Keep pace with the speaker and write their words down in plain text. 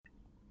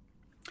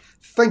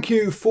Thank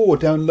you for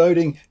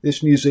downloading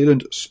this New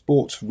Zealand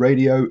Sports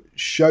Radio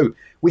show.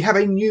 We have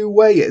a new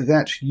way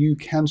that you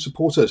can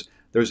support us.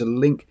 There is a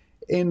link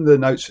in the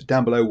notes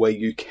down below where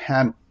you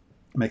can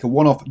make a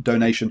one-off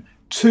donation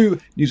to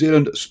New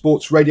Zealand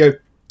Sports Radio.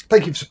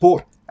 Thank you for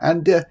support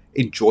and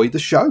enjoy the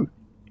show.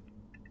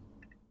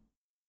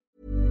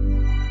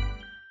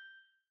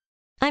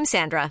 I'm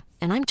Sandra,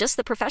 and I'm just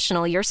the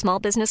professional your small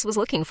business was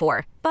looking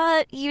for.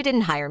 But you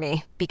didn't hire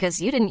me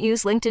because you didn't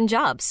use LinkedIn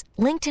Jobs.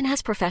 LinkedIn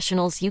has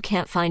professionals you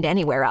can't find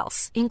anywhere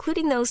else,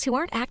 including those who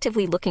aren't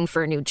actively looking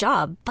for a new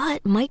job,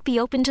 but might be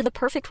open to the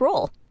perfect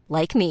role,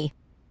 like me.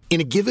 In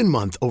a given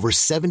month, over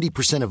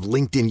 70% of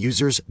LinkedIn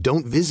users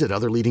don't visit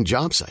other leading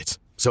job sites.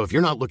 So if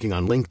you're not looking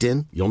on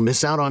LinkedIn, you'll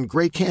miss out on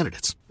great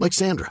candidates like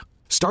Sandra.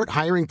 Start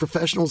hiring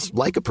professionals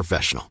like a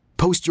professional.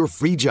 Post your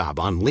free job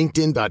on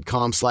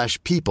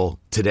linkedin.com/people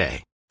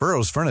today.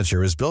 Burrow's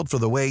furniture is built for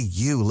the way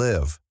you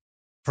live.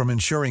 From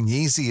ensuring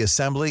easy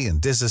assembly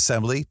and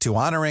disassembly to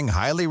honoring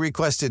highly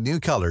requested new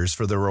colors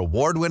for their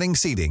award-winning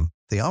seating,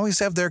 they always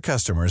have their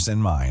customers in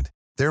mind.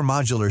 Their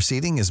modular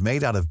seating is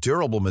made out of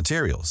durable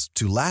materials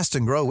to last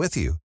and grow with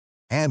you.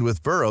 And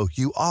with Burrow,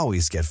 you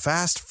always get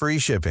fast, free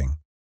shipping.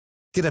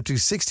 Get up to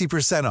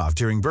 60% off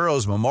during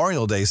Burrow's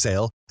Memorial Day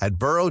sale at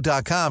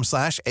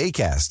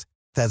burrow.com/ACAST.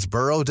 That's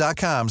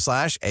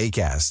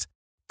burrow.com/ACAST.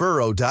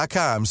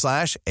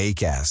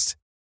 burrow.com/ACAST.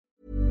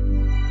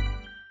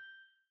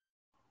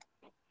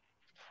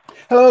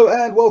 Hello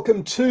and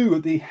welcome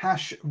to the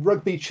Hash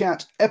Rugby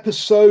Chat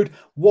episode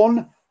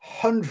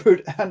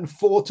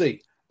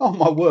 140. Oh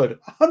my word,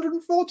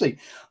 140.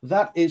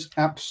 That is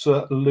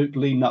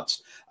absolutely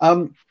nuts.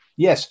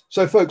 Yes,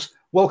 so folks,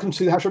 welcome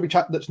to the Hash Rugby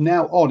Chat that's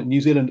now on New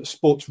Zealand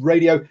Sports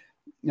Radio.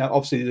 Now,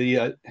 obviously,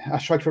 the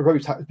Hash Rugby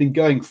Chat has been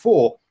going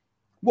for,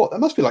 that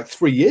must be like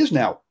 3 years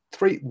now.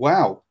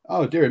 Wow.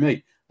 Oh, dear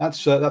me.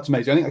 That's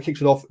amazing. I think I kicked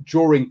it off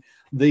during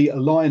the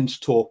Lions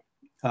tour,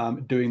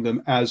 doing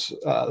them as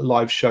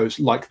live shows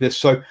like this.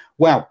 So,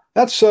 wow,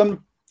 that's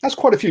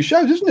quite a few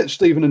shows, isn't it,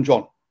 Stephen and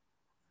John?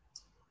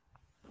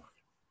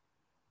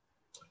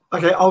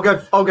 Okay, I'll go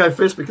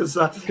first because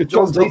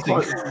John's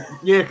eating.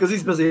 Because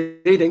he's busy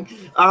eating.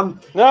 I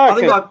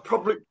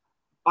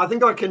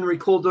think I can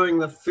recall doing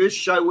the first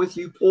show with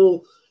you,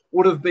 Paul.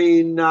 Would have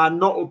been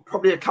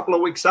probably a couple of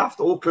weeks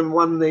after Auckland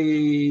won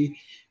the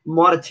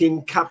Mitre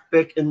 10 Cup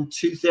back in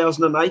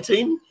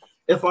 2018.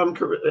 If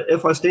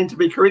I stand to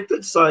be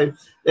corrected, so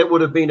it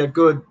would have been a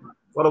good.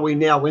 What are we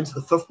now? Into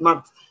the 5th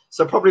month,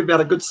 so probably about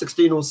a good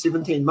 16 or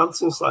 17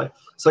 months or so.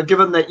 So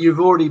given that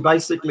you've already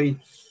basically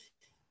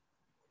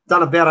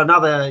done about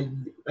another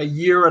a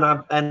year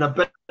and a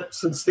bit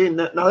since then,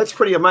 that's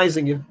pretty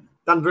amazing. You've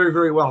done very,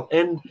 very well.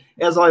 And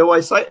as I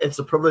always say, it's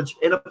a privilege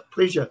and a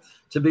pleasure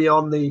to be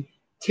on the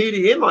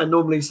TDM, I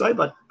normally say,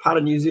 but part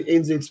of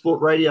NZ Sport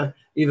Radio,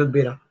 even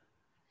better.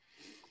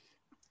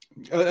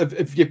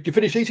 If you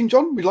finished eating,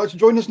 John, would you like to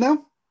join us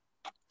now?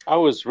 I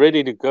was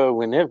ready to go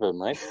whenever,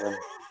 mate.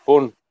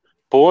 I'm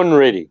born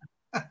ready.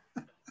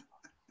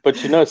 But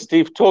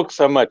Steve talks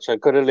so much, I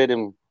got to let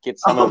him get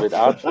some of it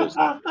out first.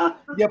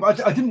 Yeah,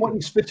 but I didn't want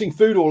you spitting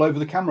food all over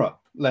the camera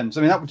lens.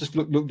 I mean, that would just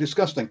look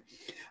disgusting.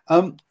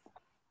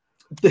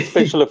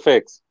 Special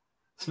effects.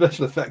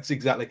 Special effects,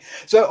 exactly.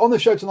 So on the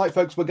show tonight,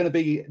 folks, we're going to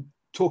be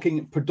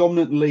talking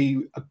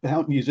predominantly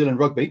about New Zealand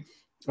rugby.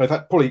 In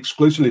fact, probably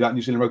exclusively about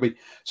New Zealand rugby.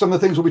 Some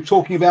of the things we'll be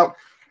talking about,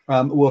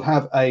 we'll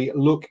have a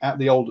look at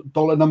the old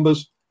dollar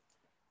numbers.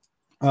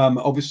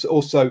 Obviously,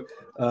 also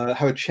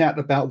have a chat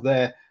about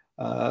their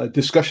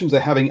discussions they're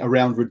having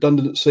around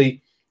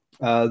redundancy.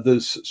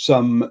 There's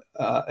some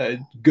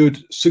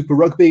good Super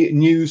Rugby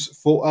news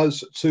for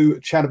us to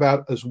chat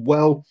about as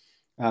well.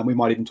 We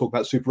might even talk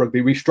about Super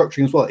Rugby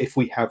restructuring as well if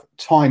we have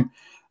time.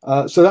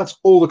 So that's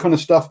all the kind of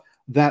stuff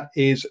that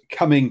is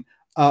coming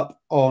up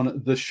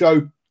on the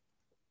show.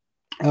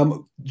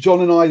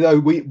 John and I, though,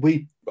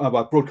 we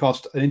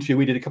broadcast an interview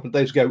we did a couple of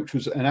days ago, which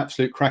was an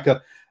absolute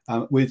cracker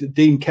with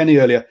Dean Kenny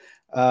earlier,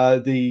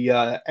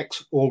 the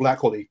ex-All Black,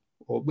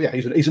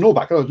 he's an All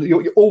Black.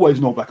 You're always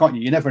an All Black, aren't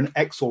you? You're never an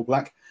ex-All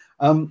Black.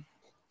 But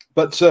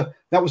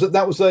that was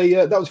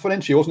a fun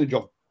interview, wasn't it,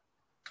 John?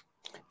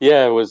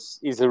 Yeah, it was.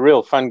 He's a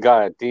real fun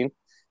guy, Dean,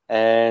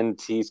 and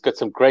he's got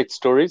some great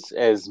stories,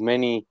 as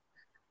many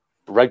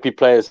rugby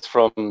players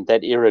from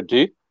that era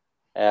do.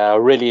 I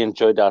really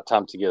enjoyed our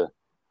time together.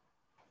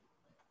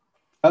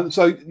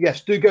 So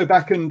yes, do go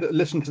back and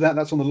listen to that.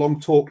 That's on the Long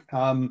Talk.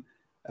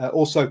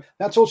 Also,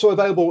 that's also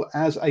available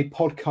as a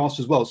podcast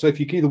as well. So if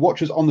you can either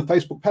watch us on the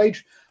Facebook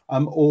page,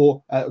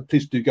 or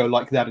please do go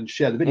like that and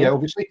share the video,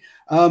 obviously.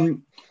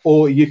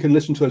 Or you can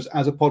listen to us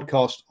as a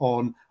podcast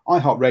on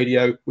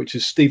iHeartRadio, which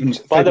is Stephen's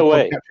favorite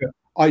podcatcher,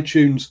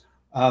 iTunes,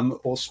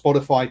 or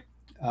Spotify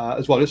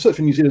as well. Just search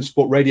for New Zealand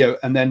Sport Radio,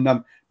 and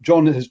then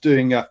John is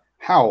doing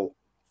Howl.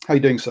 How are you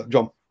doing, sir,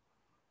 John?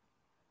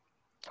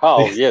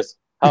 Oh yes.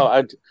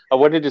 I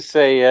wanted to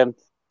say,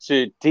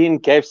 so Dean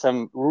gave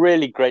some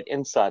really great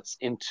insights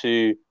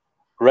into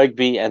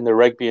rugby and the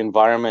rugby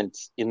environment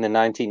in the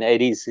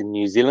 1980s in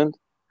New Zealand.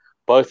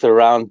 both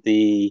around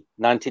the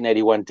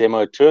 1981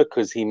 demo tour,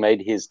 because he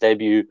made his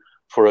debut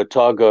for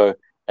Otago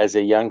as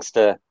a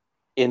youngster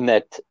in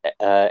that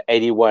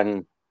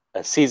 81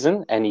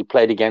 season, and he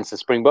played against the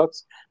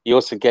Springboks. He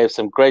also gave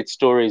some great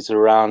stories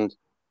around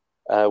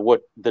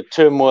what the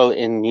turmoil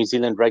in New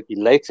Zealand rugby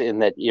later in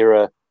that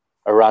era,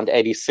 around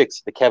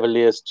 86, the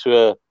Cavaliers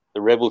tour,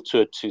 the Rebel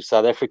tour to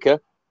South Africa,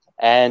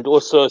 and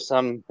also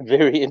some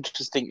very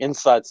interesting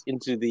insights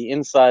into the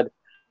inside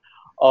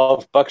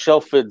of Buck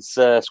Shelford's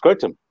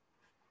scrotum,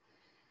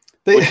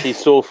 which he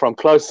saw from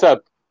close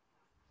up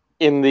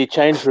in the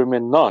change room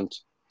in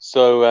Nantes.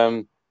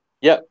 So,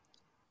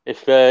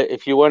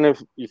 if you want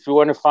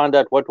to find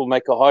out what will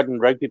make a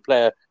hardened rugby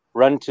player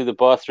run to the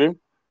bathroom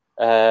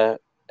to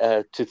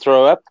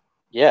throw up,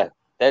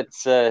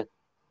 that's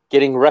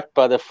getting wrecked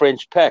by the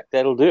French pack.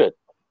 That'll do it.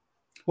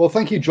 Well,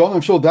 thank you, John.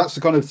 I'm sure that's the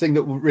kind of thing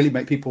that will really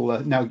make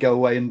people now go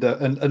away and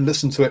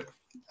listen to it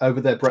over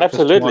their breakfast.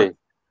 Absolutely.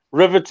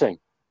 Tomorrow.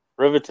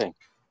 Riveting.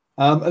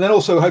 And then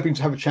also hoping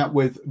to have a chat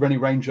with Rennie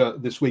Ranger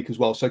this week as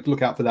well. So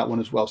look out for that one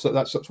as well. So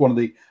that's one of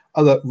the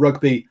other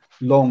rugby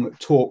long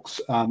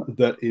talks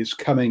that is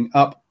coming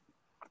up.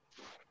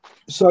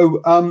 So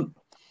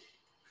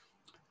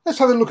let's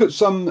have a look at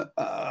some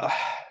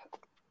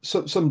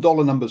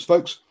dollar numbers,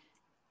 folks.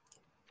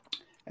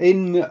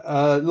 In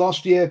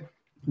last year,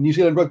 New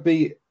Zealand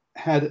Rugby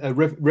had a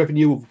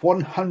revenue of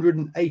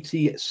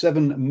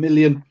 187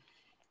 million.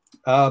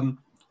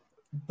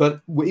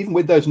 But even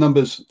with those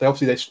numbers,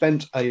 they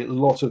spent a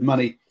lot of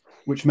money,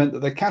 which meant that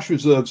their cash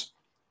reserves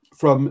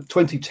from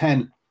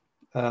 2010,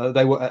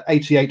 they were at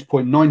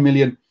 88.9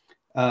 million.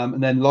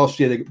 And then last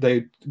year,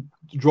 they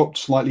dropped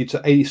slightly to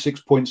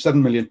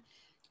 86.7 million.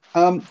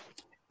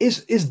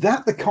 Is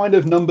that the kind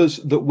of numbers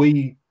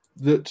Stephen,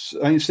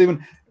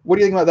 what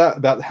do you think about that,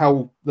 about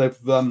how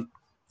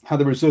how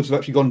the reserves have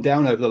actually gone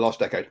down over the last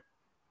decade?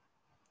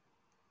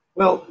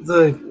 Well,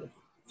 the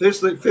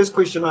first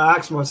question I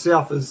ask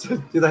myself is,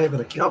 do they have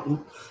an accountant,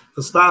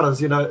 for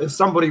starters? Is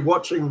somebody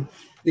watching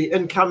the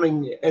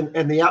incoming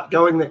and the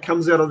outgoing that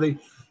comes out of the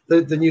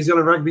New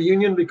Zealand Rugby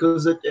Union?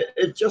 Because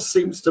it just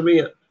seems to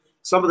me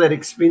some of that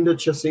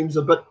expenditure seems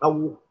a bit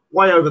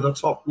way over the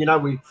top.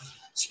 We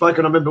spoke,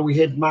 and I remember we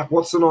had Mark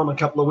Watson on a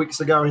couple of weeks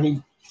ago, and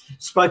he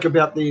spoke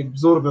about the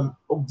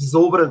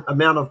exorbitant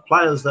amount of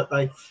players that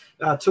they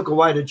took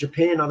away to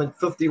Japan. I think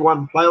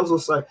 51 players or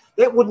so.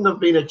 That wouldn't have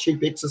been a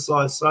cheap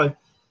exercise. So,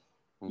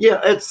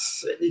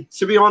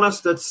 to be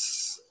honest,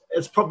 it's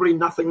probably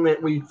nothing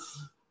that we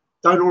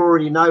don't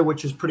already know,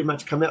 which has pretty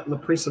much come out in the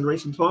press in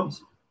recent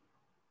times.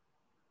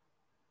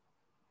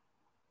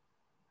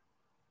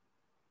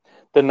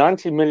 The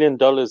 $90 million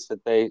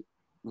that they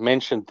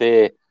mentioned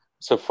there,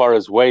 so far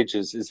as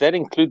wages, does that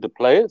include the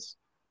players?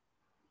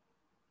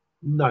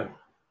 No.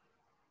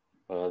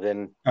 Well,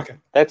 then okay.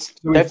 That's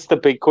the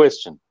big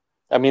question.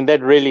 I mean,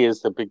 that really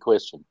is the big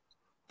question.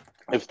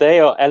 If they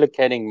are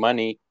allocating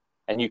money,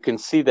 and you can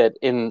see that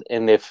in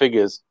their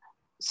figures,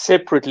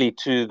 separately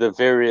to the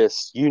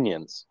various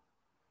unions,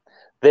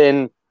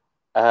 then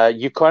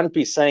you can't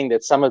be saying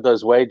that some of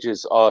those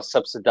wages are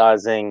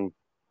subsidizing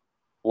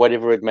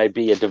whatever it may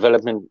be, a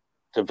development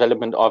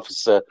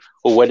officer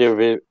or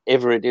whatever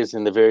it is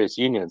in the various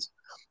unions.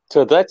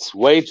 So that's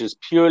wages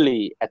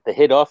purely at the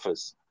head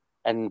office,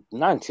 and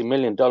 $90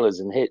 million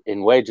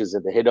in wages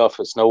at the head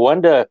office. No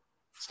wonder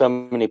so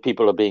many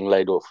people are being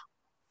laid off.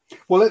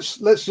 Well,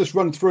 let's just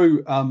run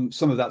through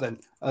some of that then,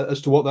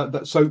 as to what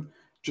that. So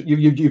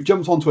you've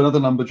jumped onto another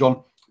number,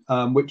 John,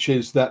 which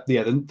is that the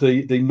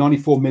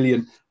 $94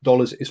 million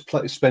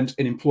is spent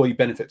in employee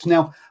benefits.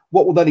 Now,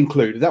 what will that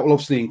include? That will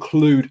obviously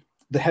include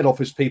the head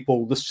office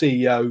people, the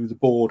CEO, the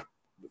board,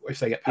 if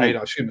they get paid.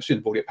 I assume the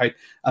board get paid,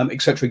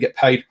 etc. Get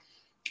paid.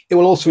 It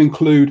will also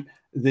include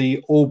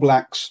the All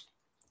Blacks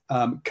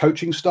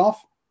coaching staff.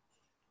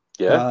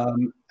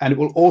 And it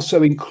will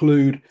also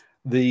include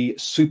the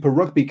Super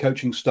Rugby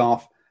coaching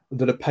staff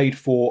that are paid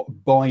for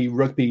by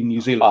Rugby New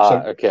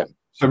Zealand.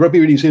 So Rugby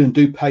New Zealand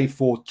do pay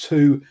for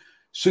two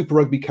Super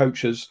Rugby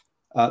coaches,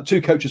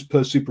 2 coaches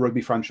per Super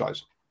Rugby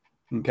franchise.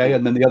 Okay,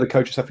 and then the other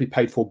coaches have to be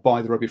paid for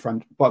by the rugby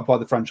by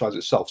the franchise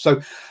itself.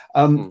 So,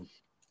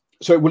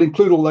 so it will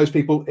include all those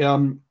people.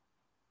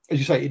 As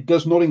you say, it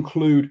does not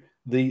include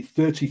the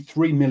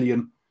 33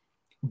 million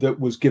that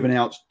was given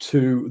out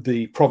to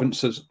the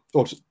provinces,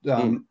 or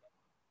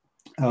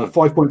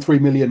 5.3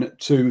 million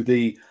to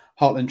the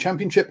Heartland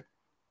Championship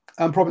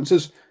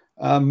provinces,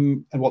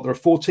 and what, there are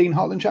 14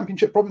 Heartland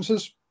Championship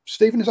provinces.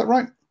 Stephen, is that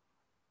right?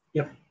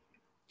 Yep.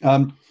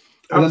 And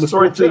then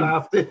sorry,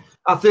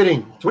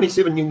 13,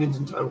 27 unions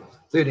in total.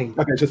 13.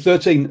 Okay, so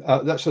 13.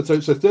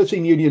 So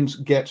 13 unions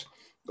get,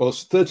 or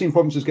 13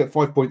 provinces get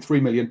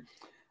 5.3 million,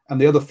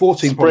 and the other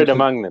 14 spread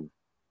among them.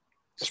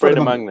 Spread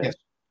among them. Yes.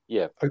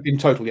 Yeah. In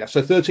total, yeah.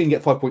 So 13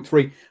 get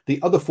 5.3.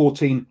 The other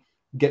 14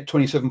 get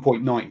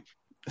 27.9.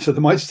 So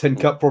the Mitre 10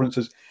 Cup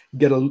provinces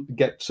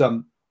get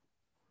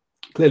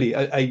clearly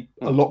a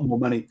lot more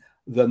money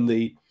than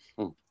the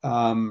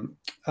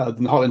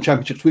Heartland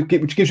Championships,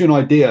 which gives you an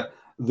idea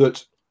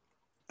that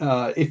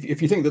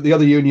if you think that the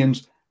other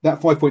unions that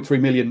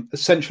 5.3 million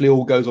essentially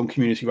all goes on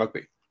community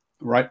rugby,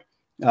 right?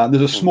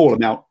 There's a small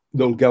amount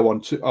that will go on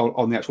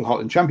the actual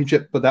Heartland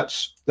Championship, but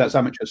that's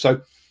amateur.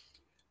 So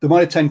the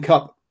Mitre 10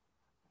 Cup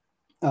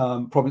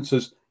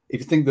provinces, if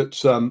you think that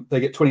they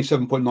get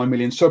 27.9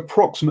 million, so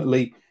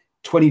approximately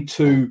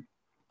 22.6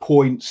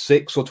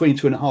 or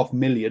 22.5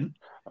 million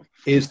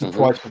is the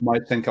price of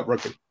Mitre 10 Cup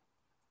rugby.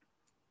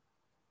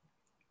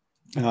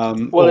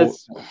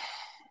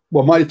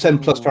 Mitre 10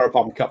 plus Farah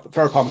Palmer Cup. The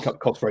Farah Palmer Cup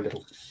costs very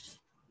little.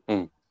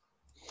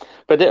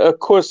 But of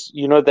course,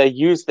 they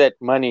use that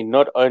money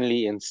not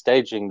only in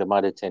staging the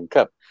Mitre 10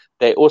 Cup,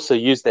 they also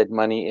use that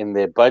money in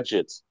their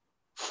budgets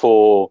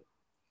for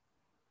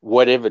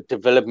whatever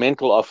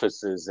developmental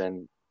offices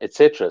and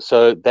etc.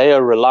 So they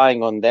are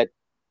relying on that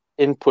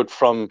input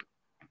from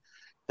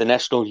the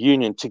National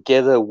Union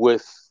together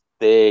with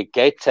their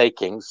gate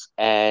takings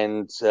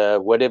and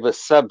whatever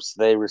subs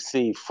they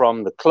receive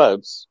from the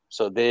clubs.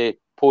 So their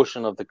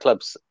portion of the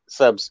club's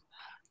subs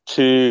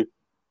to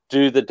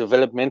do the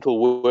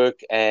developmental work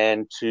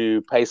and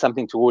to pay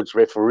something towards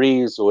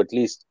referees, or at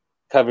least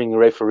covering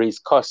referees'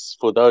 costs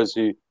for those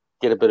who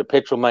get a bit of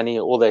petrol money,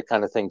 all that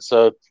kind of thing.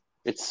 So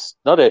it's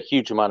not a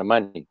huge amount of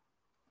money.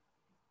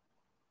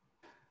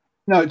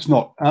 No, it's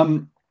not.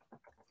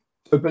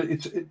 But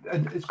it's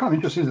kind of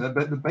interesting, isn't it?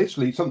 But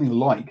basically, something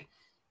like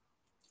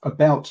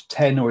about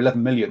 10 or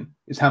 11 million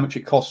is how much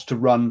it costs to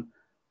run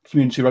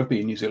community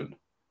rugby in New Zealand.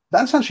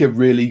 That's actually a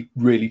really,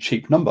 really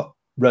cheap number,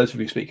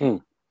 relatively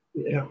speaking.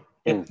 Yeah.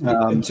 In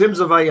terms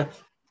of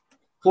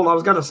Paul, I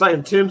was going to say,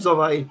 in terms of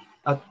a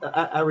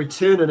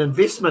return on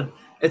investment,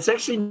 it's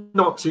actually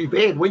not too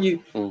bad when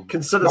you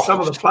consider some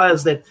of the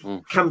players that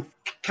come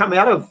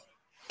out of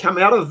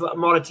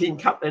Mitre 10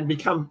 Cup and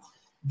become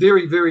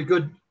very, very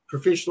good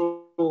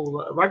professional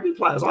rugby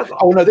players.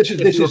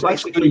 This is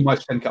excluding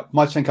Mitre 10 Cup.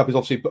 Mitre 10 Cup is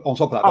obviously on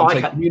top of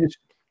that.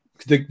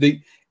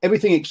 Saying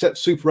everything except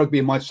Super Rugby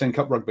and Mitre 10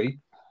 Cup rugby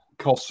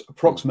costs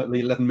approximately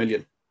 11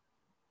 million.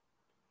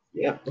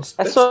 Yeah, that's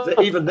a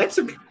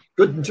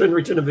good return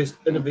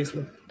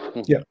investment.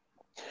 Yeah.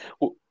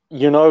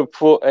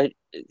 For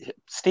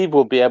Steve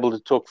will be able to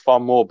talk far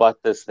more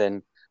about this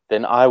than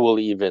I will,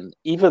 even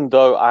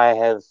though I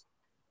have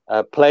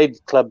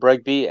played club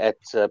rugby at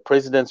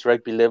President's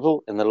Rugby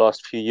level in the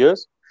last few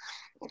years,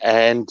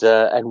 and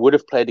would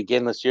have played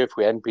again this year if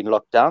we hadn't been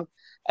locked down.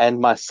 And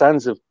my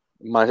sons have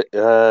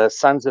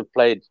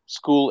played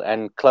school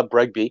and club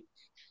rugby.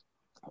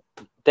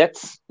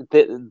 That's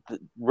the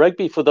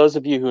rugby. For those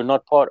of you who are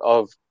not part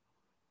of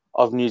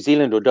New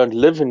Zealand or don't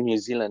live in New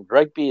Zealand,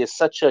 rugby is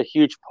such a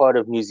huge part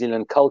of New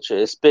Zealand culture,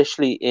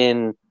 especially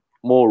in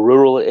more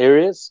rural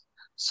areas.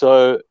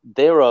 So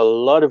there are a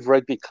lot of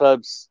rugby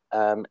clubs,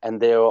 and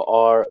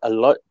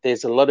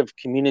there's a lot of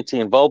community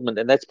involvement,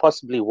 and that's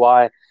possibly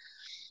why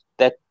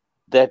that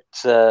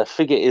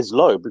figure is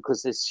low,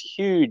 because there's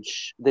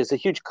a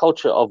huge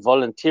culture of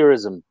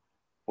volunteerism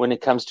when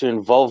it comes to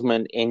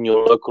involvement in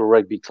your local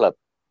rugby club.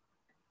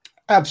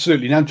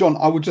 Absolutely. Now, John,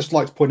 I would just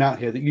like to point out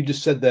here that you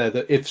just said there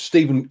that if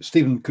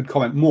Stephen could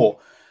comment more.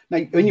 Now,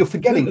 and you're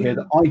forgetting here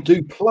that I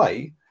do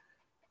play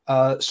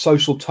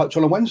Social Touch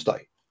on a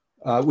Wednesday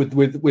with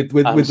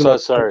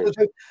sorry.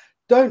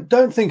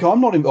 Don't think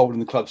I'm not involved in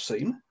the club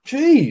scene.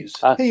 Jeez,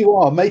 here you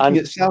are making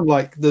it sound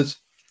like there's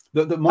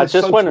that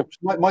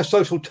my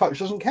social touch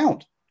doesn't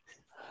count.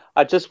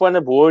 I just want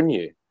to warn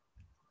you,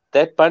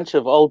 that bunch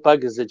of old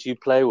buggers that you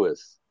play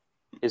with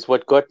is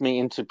what got me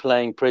into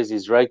playing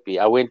Prezzies rugby.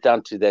 I went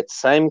down to that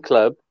same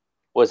club,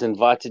 was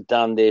invited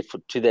down there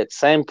to that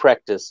same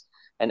practice,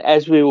 and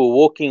as we were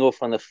walking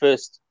off on the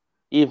first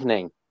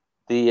evening,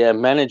 the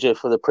manager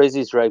for the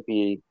Prezzies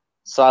rugby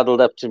sidled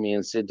up to me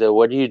and said,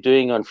 "What are you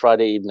doing on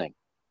Friday evening?"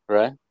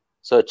 Right?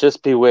 So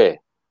just beware.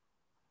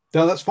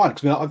 No, that's fine.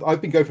 Because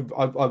I've been going for.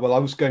 I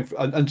was going for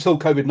until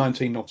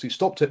COVID-19 obviously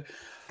stopped it.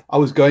 I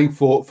was going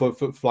for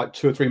like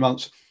 2 or 3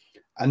 months,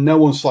 and no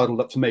one sidled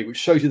up to me, which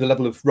shows you the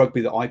level of rugby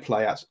that I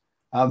play at.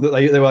 That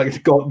they were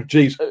like, "God,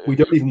 geez, we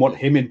don't even want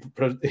him in.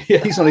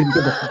 He's not even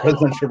good for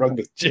presidential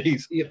rugby."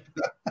 Jeez. Yeah.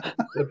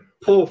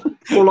 Paul,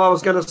 I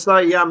was going to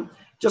say,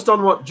 just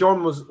on what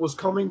John was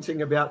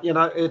commenting about,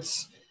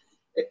 it's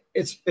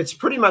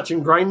pretty much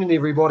ingrained in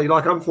everybody.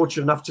 Like, I'm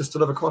fortunate enough just to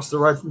live across the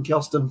road from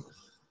Kelston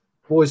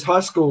Boys High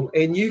School,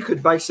 and you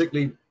could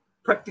practically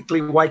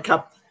wake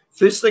up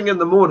first thing in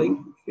the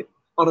morning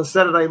on a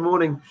Saturday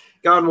morning,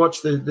 go and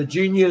watch the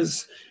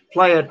juniors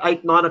play at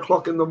 8, 9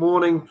 o'clock in the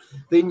morning,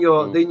 then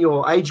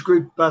your age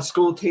group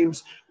school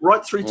teams,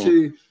 right through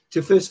to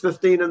first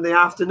 15 in the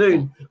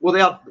afternoon,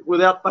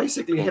 without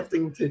basically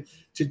having to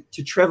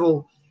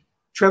travel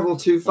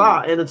too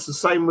far. And it's the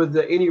same with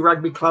any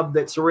rugby club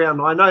that's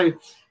around. I know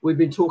we've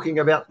been talking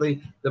about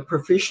the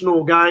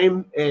professional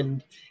game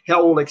and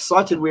how all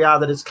excited we are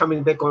that it's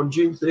coming back on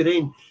June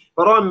 13.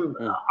 But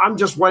I'm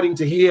just waiting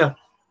to hear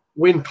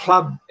when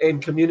club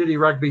and community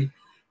rugby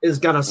is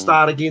going to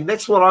start again.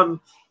 That's what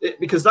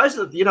because those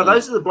are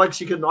the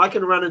blokes I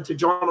can run into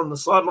John on the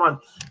sideline,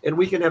 and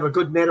we can have a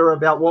good natter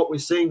about what we're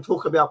seeing,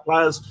 talk about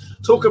players,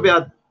 talk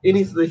about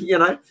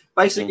anything,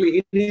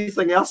 basically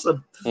anything else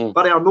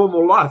but our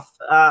normal life.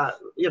 And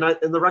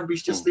the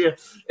rugby's just there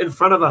in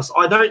front of us.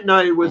 I don't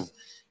know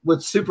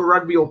with Super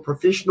Rugby or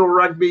professional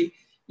rugby.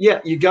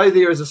 Yeah, you go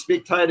there as a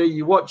spectator,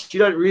 you watch. You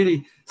don't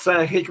really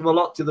say a heck of a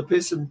lot to the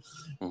person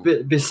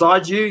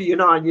beside you,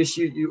 unless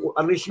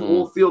you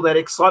all feel that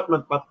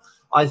excitement. But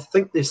I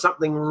think there's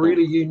something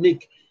really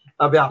unique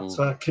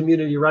about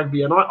community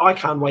rugby, and I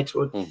can't wait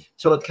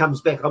till it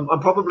comes back. I'm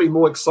probably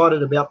more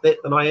excited about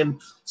that than I am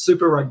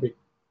Super Rugby.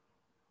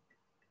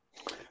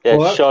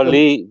 Yeah,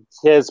 Charlie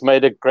has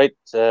made a great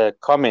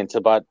comment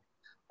about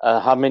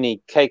how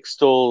many cake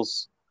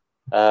stalls,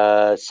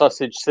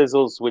 sausage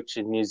sizzles, which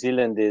in New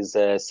Zealand is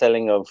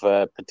selling of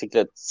a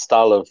particular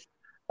style of,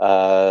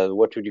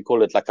 what would you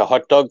call it, like a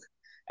hot dog,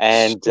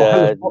 and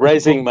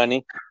raising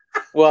money.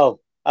 Well,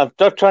 I'm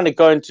not trying to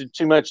go into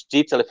too much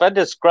detail. If I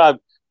describe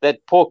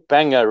that pork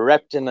banger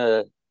wrapped in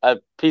a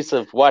piece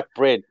of white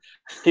bread,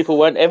 people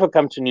won't ever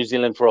come to New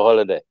Zealand for a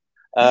holiday.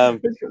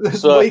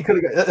 So you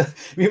could have,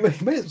 you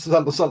made it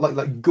sound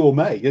like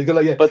gourmet. You go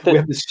like, we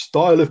have this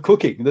style of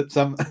cooking that's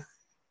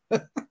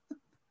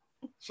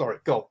sorry,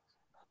 go.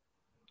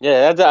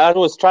 Yeah, I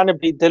was trying to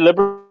be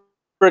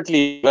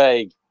deliberately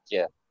vague.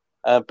 Yeah,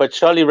 but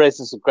Charlie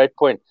raises a great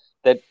point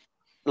that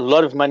a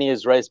lot of money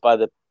is raised by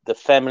the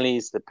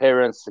families, the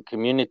parents, the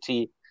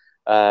community.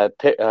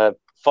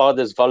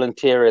 Fathers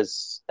volunteer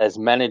as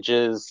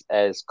managers,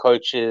 as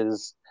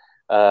coaches.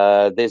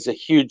 There's a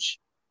huge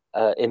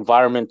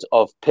environment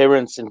of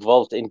parents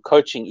involved in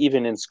coaching,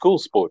 even in school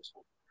sports,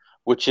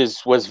 which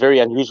was very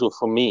unusual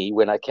for me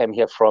when I came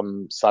here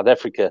from South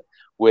Africa,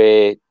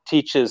 where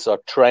teachers are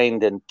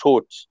trained and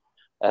taught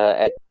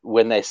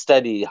when they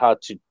study how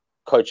to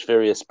coach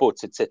various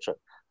sports, etc.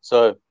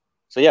 So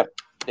yeah,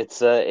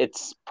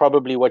 it's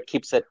probably what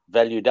keeps that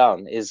value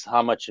down is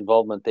how much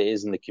involvement there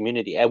is in the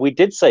community. And we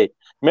did say,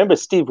 remember,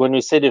 Steve, when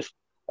we said if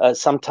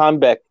some time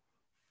back,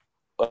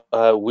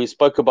 we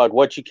spoke about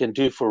what you can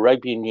do for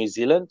rugby in New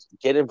Zealand,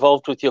 get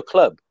involved with your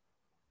club.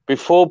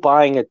 Before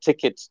buying a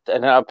ticket,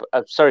 and I'm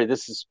sorry,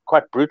 this is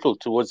quite brutal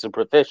towards the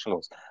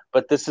professionals,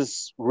 but this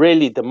is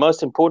really the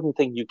most important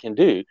thing you can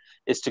do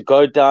is to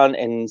go down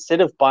and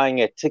instead of buying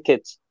a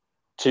ticket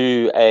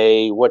to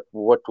what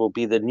will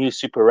be the new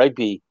Super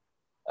Rugby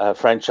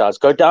franchise,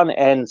 go down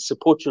and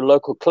support your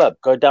local club.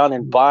 Go down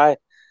and buy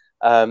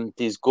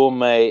these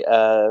gourmet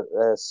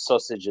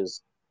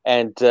sausages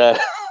and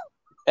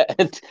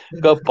and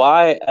go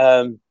buy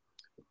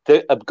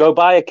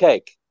a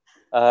cake.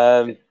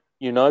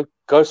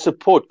 Go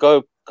support.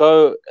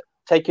 Go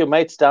take your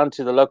mates down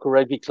to the local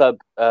rugby club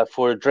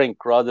for a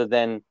drink rather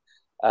than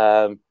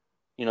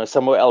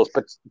somewhere else.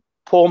 But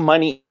pour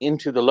money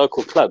into the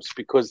local clubs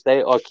because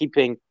they are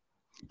keeping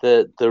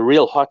the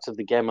real heart of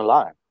the game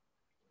alive.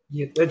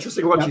 Yeah,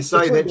 interesting what you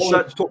say.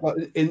 Talk about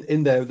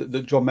in there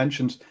that John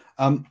mentions.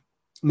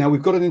 Now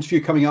we've got an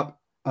interview coming up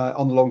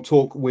on the Long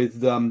Talk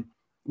with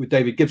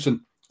David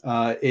Gibson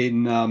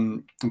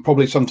in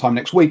probably sometime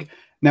next week.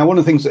 Now, one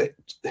of the things that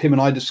him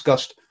and I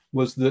discussed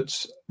was about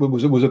he's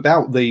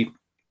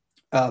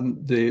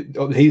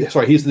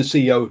the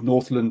CEO of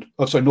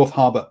North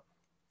Harbour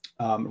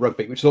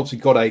Rugby, which has obviously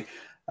got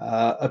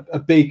a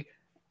big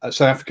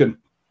South African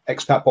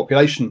expat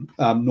population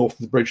north of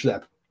the bridge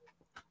there.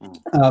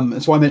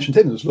 And so I mentioned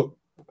to him, look,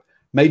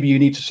 maybe you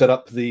need to set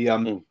up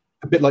a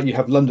bit like you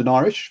have London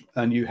Irish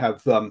and you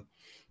have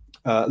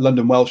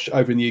London Welsh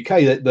over in the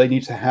UK. They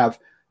need to have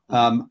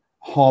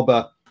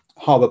Harbour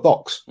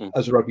Box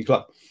as a rugby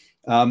club.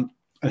 And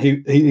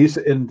he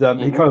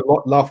kind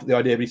of laughed at the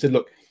idea, but he said,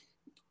 look,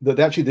 that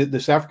actually the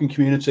South African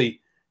community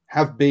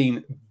have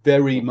been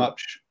very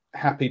much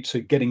happy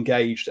to get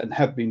engaged and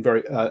have been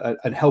very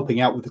and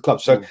helping out with the club.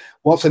 So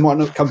whilst they might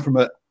not come from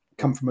a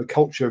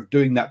culture of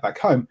doing that back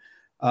home,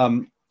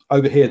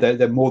 over here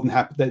they're more than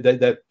happy.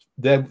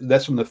 They're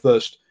some of the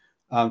first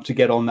to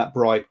get on that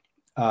braai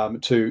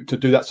to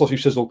do that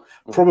sausage sizzle.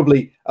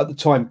 Probably at the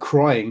time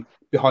crying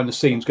behind the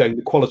scenes, going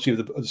the quality of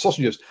the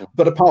sausages.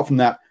 But apart from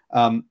that,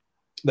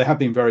 they have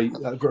been very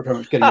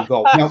much getting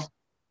involved. Now,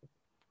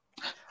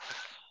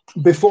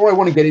 before I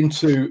want to get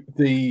into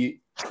the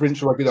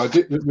provincial rugby, though,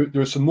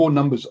 there are some more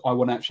numbers I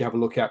want to actually have a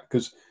look at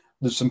because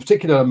there's some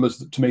particular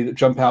numbers to me that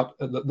jump out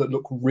that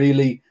look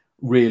really,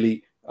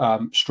 really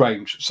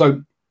strange.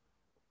 So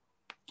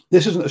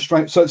this isn't a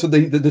strange. So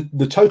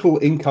the total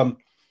income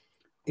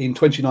in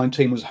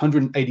 2019 was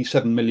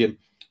 $187 million.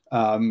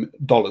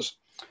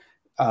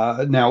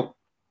 Now,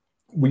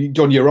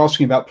 John, you were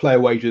asking about player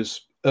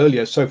wages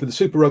earlier. So for the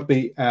Super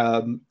Rugby,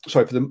 the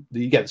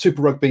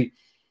Super Rugby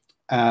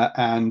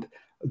and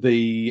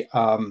the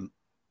All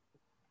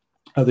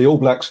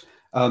Blacks,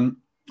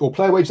 or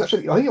player wages,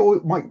 actually, I think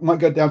it might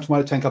go down to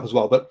Mitre 10 Cup as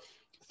well, but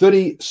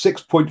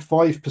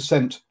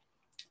 36.5%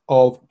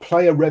 of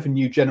player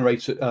revenue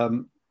generated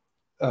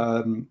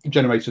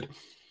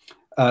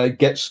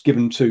gets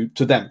given to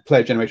them,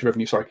 player generated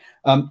revenue, sorry.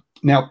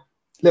 Now,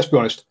 let's be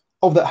honest,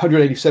 of that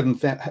 187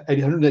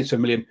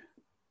 million,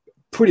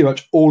 pretty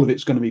much all of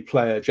it's going to be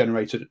player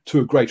generated to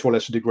a greater or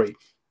lesser degree.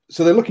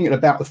 So they're looking at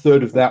about a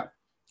third of that,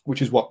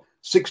 which is what,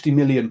 60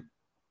 million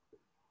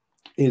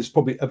is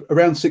probably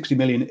around 60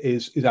 million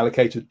is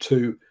allocated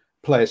to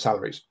player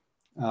salaries.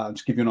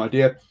 To give you an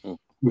idea,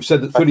 we've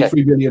said that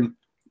 33 million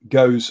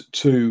goes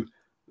to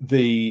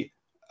the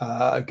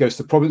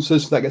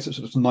provinces. That gets us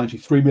to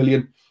 93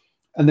 million,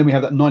 and then we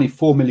have that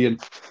 94 million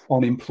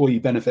on employee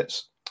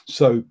benefits.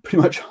 So pretty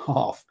much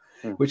half,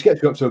 which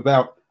gets you up to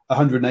about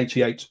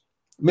 188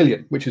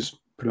 million, which is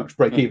pretty much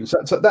break even.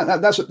 So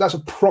that's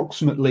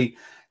approximately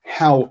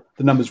how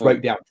the numbers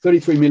break down.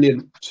 33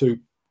 million to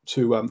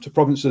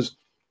provinces,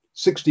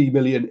 60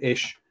 million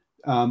ish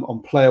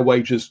on player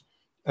wages,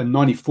 and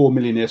 94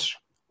 million ish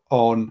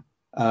on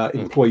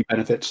employee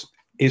benefits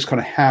is kind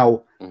of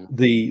how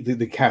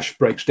the cash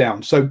breaks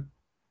down. So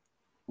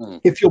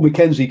if you're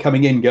Mackenzie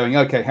coming in going,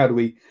 okay, how do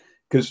we,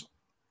 because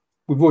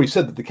we've already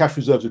said that the cash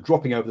reserves are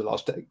dropping over the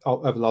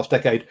last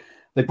decade.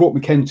 They brought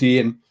Mackenzie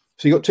in.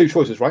 So you got two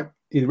choices, right?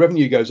 Either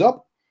revenue goes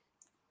up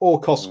or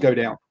costs go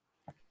down.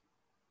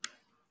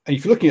 And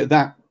if you're looking at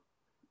that,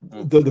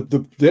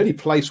 the only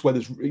place where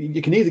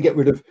you can either get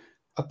rid of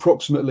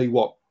approximately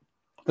what,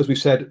 as we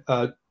said,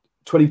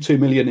 22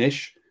 million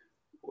ish,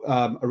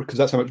 because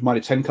that's how much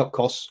Mitre 10 Cup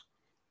costs.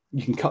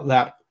 You can cut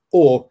that,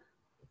 or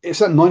it's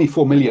that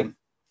 94 million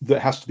that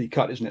has to be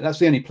cut, isn't it? That's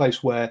the only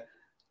place where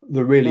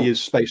there really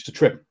is space to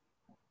trim.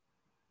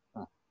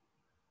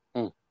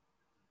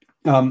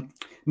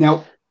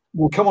 Now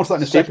we'll come on to that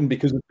in a second,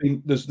 because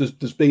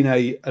there's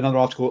been another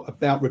article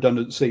about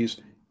redundancies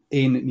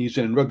in New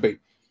Zealand rugby.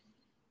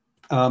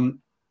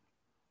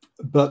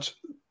 But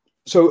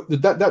so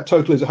that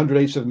total is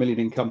 187 million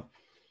income,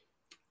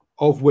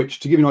 of which,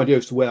 to give you an idea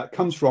as to where that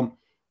comes from,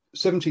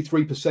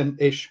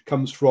 73% ish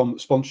comes from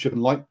sponsorship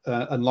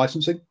and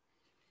licensing,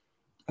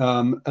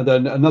 and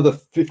then another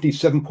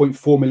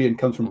 57.4 million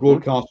comes from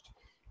broadcast,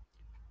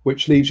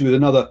 which leaves you with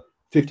another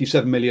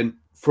 57 million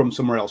from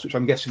somewhere else, which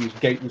I'm guessing is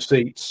gate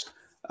receipts,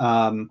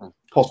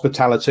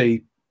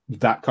 hospitality,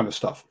 that kind of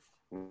stuff.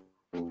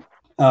 So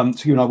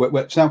you and I work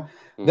wet. Now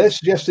they're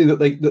suggesting that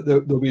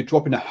there'll be a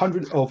drop in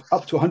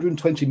up to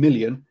 120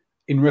 million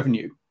in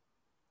revenue.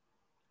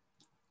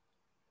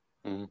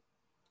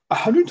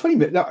 120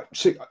 million. Now,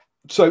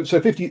 so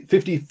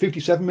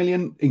 57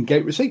 million in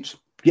gate receipts.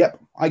 Yep,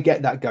 I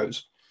get that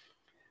goes.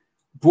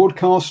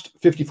 Broadcast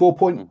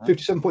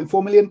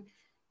 57.4 million.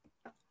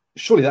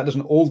 Surely that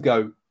doesn't all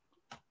go.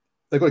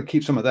 They've got to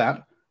keep some of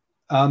that,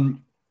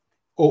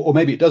 or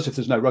maybe it does if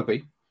there's no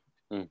rugby.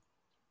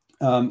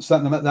 So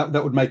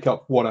that would make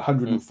up what,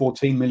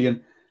 114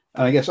 million.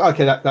 And I guess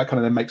okay, that kind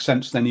of then makes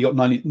sense. Then you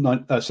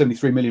got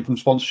 73 million from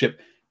sponsorship,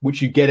 which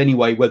you get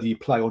anyway whether you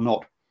play or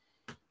not.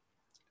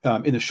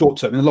 In the short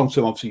term, in the long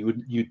term, obviously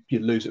you'd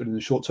lose it, but in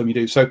the short term you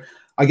do. So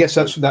I guess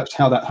that's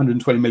how that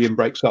 120 million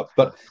breaks up.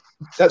 But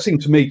that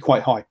seemed to me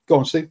quite high. Go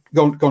on, Steve.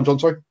 Go on, John.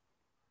 Sorry.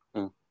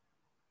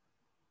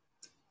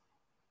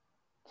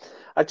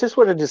 I just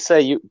wanted to say,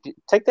 you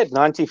take that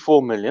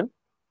 94 million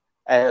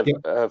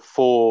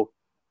for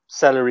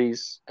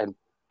salaries and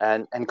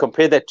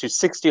compare that to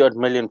 60 odd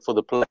million for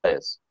the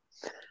players.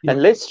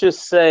 And let's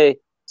just say,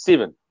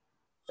 Stephen,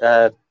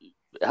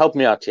 help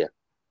me out here.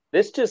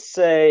 Let's just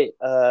say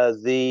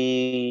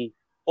the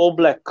All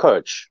Black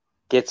coach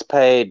gets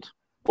paid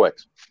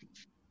what,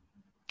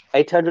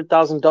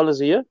 $800,000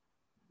 a year?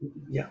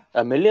 Yeah,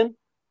 $1 million.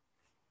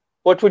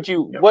 What would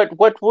you? What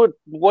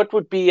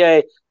would be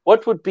a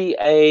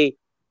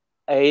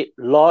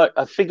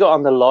figure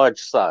on the large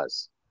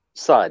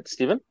side,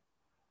 Stephen?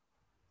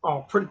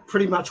 Oh,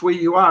 pretty much where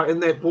you are in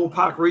that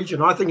ballpark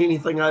region. I think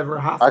anything over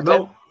a half a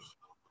mil,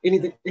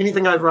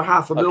 anything over a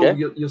half a mil,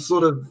 you're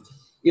sort of.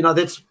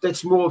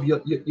 That's more of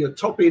your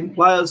top end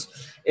players,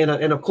 and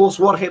of course,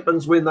 what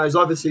happens when those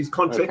overseas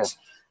contracts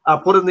are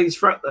put in in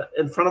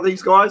front of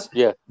these guys?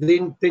 Yeah.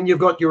 Then you've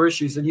got your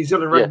issues. The New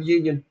Zealand Rugby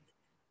Union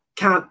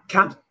can't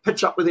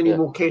pitch up with any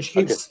more cash.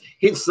 Hence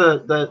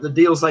the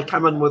deals they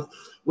come in with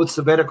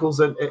sabbaticals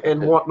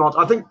and whatnot.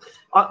 I think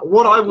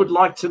what I would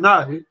like to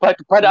know. But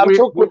I'm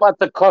talking about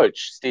the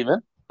coach,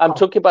 Stephen. I'm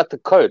talking about the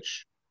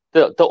coach,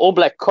 the All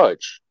Black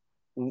coach.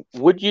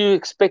 Would you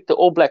expect the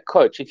All Black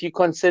coach, if you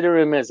consider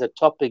him as a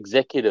top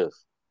executive,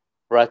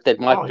 right, that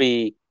might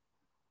be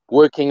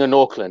working in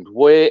Auckland,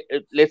 where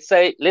let's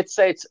say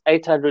it's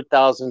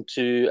 800,000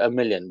 to $1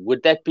 million,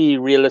 would that be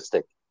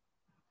realistic?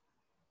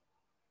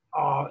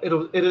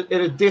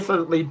 It'd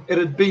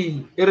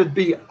be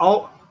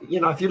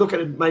if you look at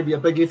it, maybe a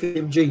big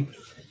FMG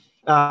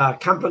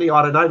company,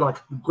 I don't know, like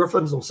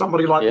Griffins or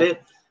somebody like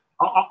that.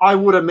 I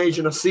would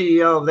imagine a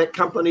CEO of that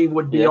company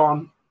would be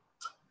on,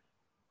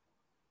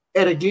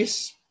 at a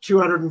guess,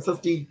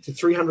 250 to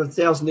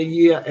 300,000 a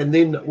year, and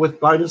then with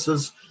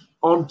bonuses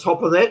on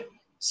top of that.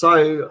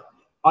 So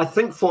I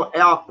think for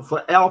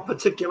our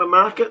particular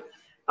market,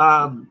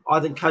 I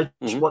think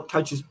what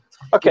coaches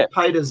get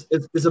paid is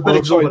a bit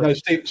exorbitant.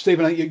 No,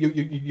 Stephen,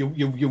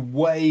 you're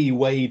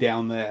way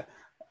down there.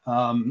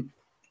 I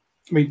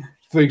mean,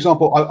 for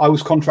example, I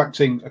was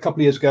contracting a couple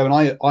of years ago,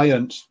 and I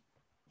earned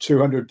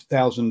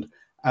 200,000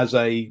 as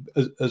an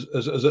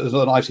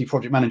IT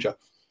project manager.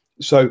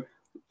 So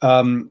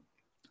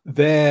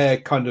they're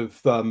kind of.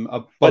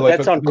 But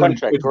that's on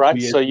contract,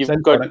 right? So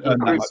you've got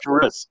increased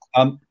risk.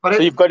 So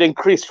you've got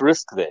increased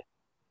risk there.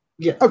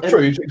 Yeah.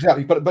 True,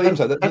 exactly. But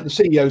inside the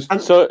CEOs.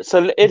 So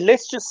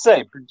let's just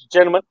say,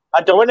 gentlemen,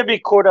 I don't want to be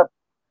caught up.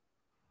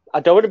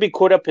 In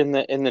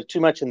the too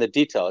much in the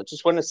detail. I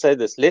just want to say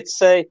this. Let's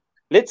say,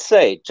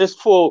 just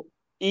for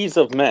ease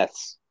of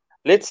maths,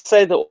 let's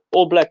say the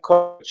All Black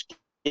coach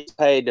gets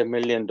paid $1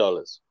 million.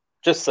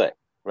 Just say,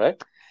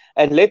 right?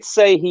 And let's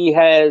say he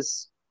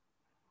has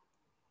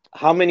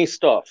how many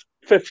staff?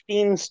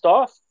 15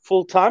 staff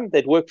full-time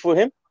that work for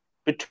him,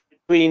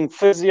 between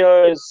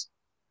physios,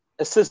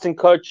 assistant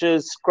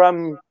coaches,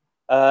 scrum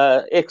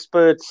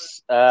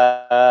experts,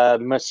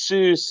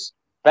 masseuse,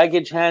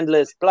 baggage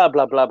handlers, blah,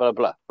 blah, blah, blah,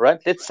 blah,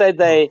 right? Let's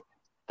say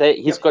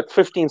he's got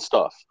 15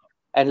 staff,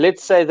 and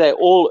let's say they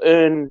all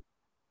earn,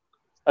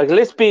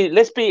 let's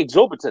be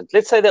exorbitant.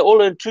 Let's say they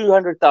all earn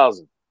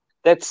 200,000.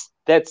 That's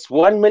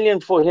 1 million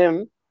for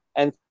him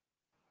and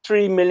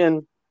 3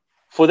 million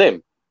for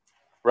them,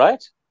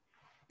 right?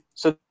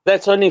 So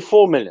that's only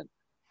 4 million.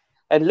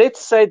 And let's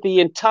say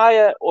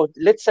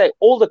let's say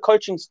all the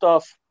coaching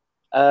staff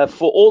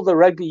for all the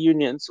rugby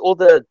unions, all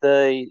the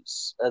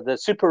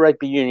Super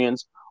Rugby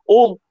unions,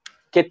 all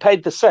get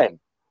paid the same.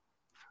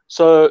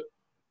 So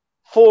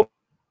 4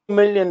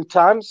 million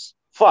times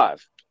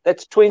 5,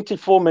 that's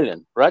 24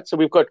 million, right? So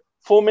we've got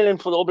 4 million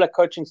for the All Black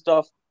coaching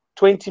staff,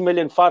 20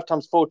 million, 5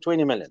 times 4,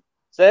 20 million.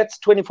 So that's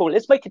 24 million.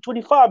 Let's make it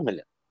 25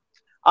 million.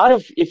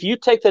 If you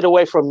take that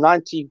away from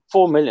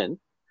 94 million,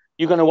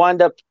 you're going to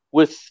wind up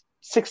with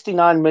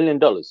 $69 million.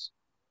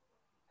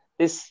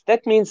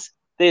 That means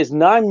there's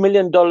 $9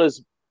 million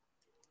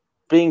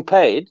being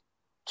paid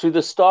to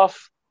the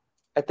staff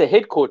at the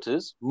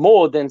headquarters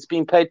more than it's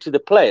being paid to the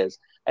players.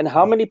 And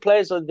how many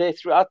players are there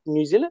throughout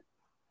New Zealand?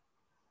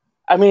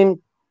 I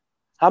mean,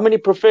 how many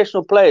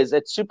professional players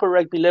at Super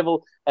Rugby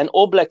level and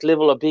All Black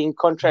level are being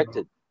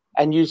contracted?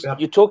 And you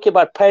talk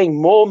about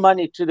paying more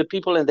money to the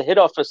people in the head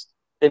office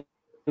than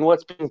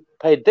what's being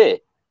paid there.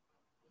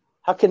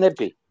 How can that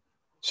be?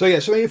 So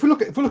if we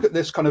look at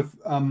this kind of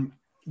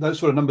those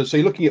sort of numbers, so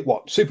you're looking at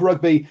what Super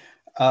Rugby,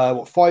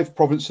 5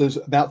 provinces,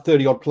 about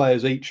 30 odd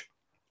players each,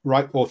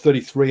 right, or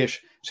 33ish.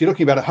 So you're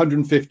looking about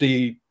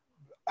 150,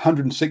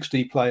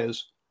 160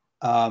 players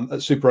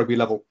at Super Rugby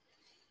level.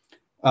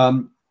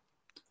 So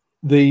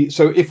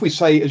if we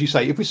say, as you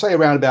say,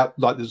 around about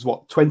like there's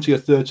 20 or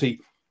 30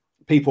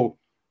 people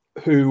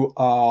who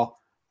are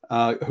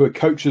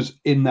coaches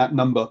in that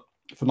number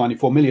for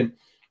 94 million.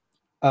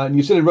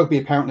 New Zealand Rugby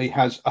apparently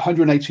has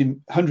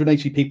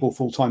 180 people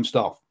full-time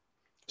staff.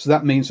 So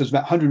that means there's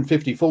about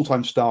 150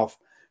 full-time staff.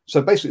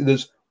 So basically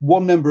there's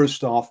one member of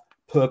staff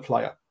per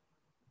player.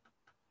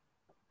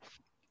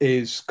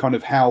 Is kind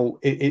of how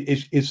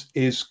it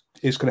is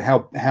kind of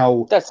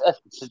how that's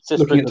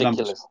just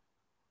ridiculous.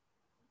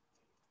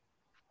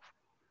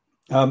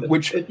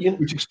 Which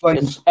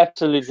explains it's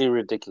absolutely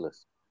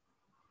ridiculous.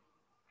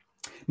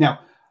 Now,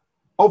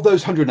 of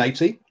those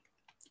 180,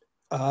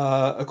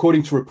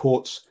 according to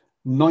reports,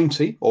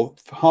 90 or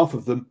half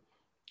of them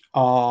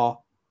are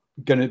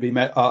going to be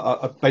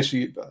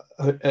basically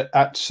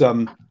at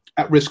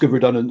risk of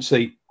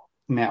redundancy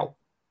now.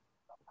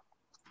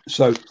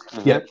 So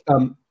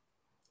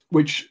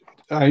which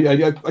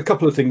a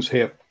couple of things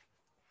here.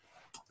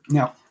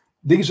 Now,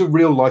 these are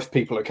real life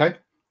people, okay,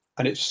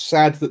 and it's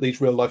sad that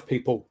these real life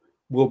people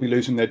will be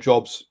losing their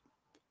jobs.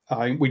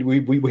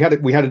 We had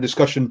a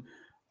discussion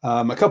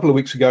a couple of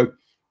weeks ago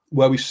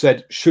where we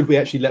said, should we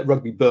actually let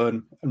rugby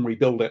burn and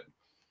rebuild it?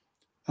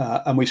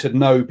 And we said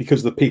no,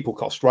 because of the people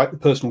cost, right? The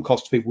personal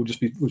cost to people will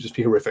just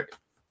be horrific.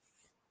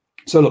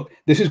 So look,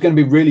 this is going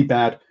to be really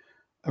bad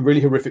and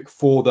really horrific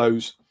for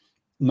those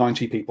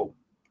 90 people.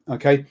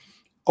 Okay,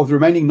 of the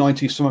remaining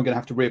 90, some are going to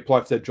have to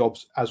reapply for their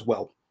jobs as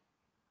well.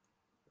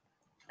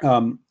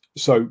 But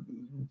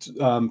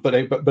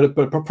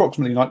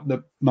approximately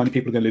 90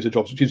 people are going to lose their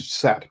jobs, which is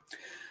sad.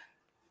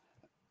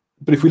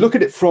 But if we look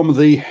at it from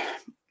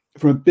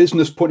a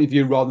business point of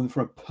view rather than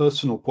from a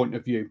personal point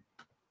of view,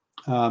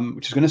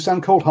 which is going to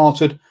sound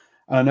cold-hearted,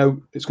 and I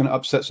know it's going to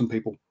upset some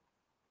people.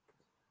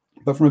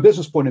 But from a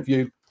business point of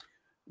view,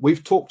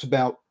 we've talked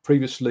about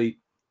previously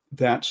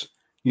that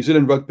New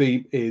Zealand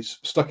Rugby is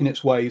stuck in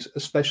its ways,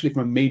 especially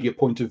from a media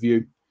point of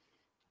view,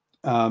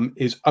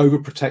 is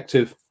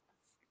overprotective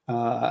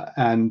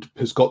and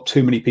has got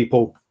too many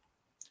people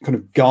kind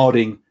of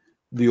guarding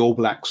the All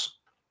Blacks,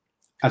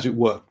 as it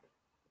were.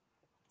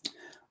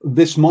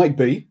 This might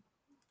be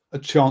a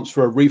chance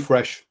for a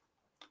refresh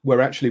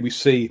where actually we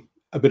see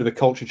a bit of a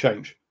culture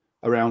change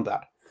around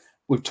that.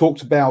 We've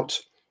talked about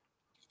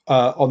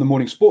on the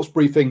morning sports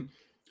briefing,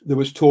 there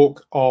was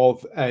talk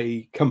of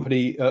a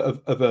company,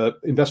 of an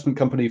investment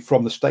company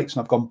from the States,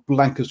 and I've gone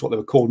blank as to what they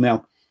were called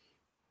now,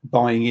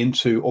 buying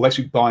into, or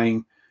basically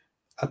buying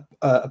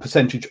a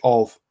percentage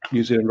of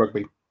New Zealand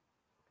Rugby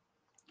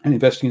and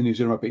investing in New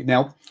Zealand Rugby.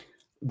 Now,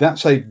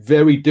 that's a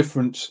very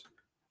different,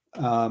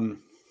 a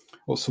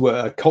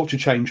culture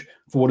change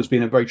for what has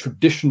been a very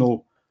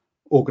traditional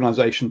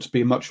organisation to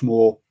be a much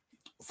more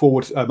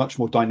forward, a much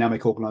more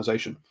dynamic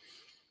organisation.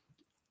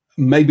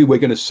 maybe we're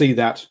going to see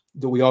that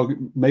we are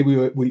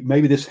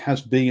maybe this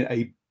has been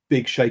a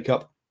big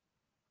shake-up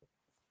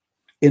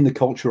in the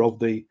culture of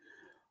the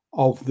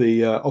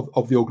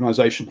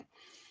organization.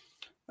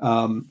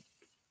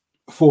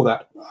 For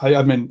that,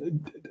 I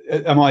mean,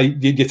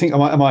 do you think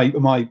am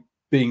I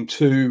being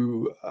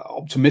too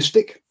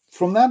optimistic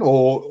from that,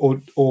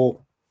 or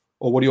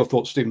what are your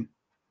thoughts, Stephen?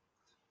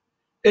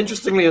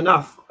 Interestingly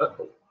enough,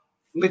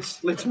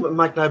 let's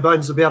make no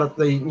bones about it.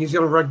 The New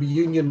Zealand Rugby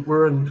Union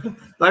were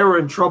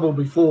in trouble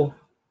before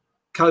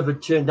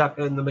COVID turned up,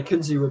 and the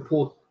McKinsey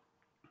report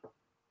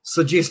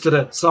suggested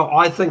it. So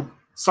I think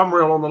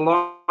somewhere along the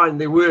line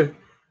there were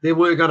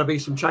going to be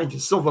some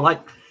changes. Silver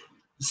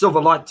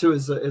Light too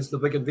is the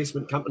big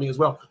investment company as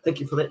well. Thank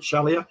you for that,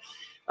 Shalia.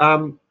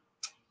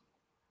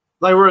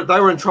 They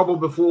were in trouble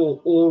before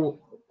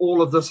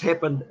all of this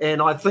happened,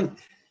 and I think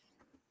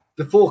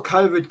before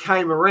COVID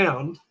came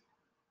around,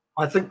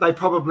 I think they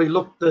probably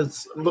looked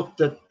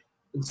at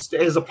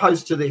as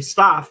opposed to their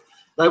staff,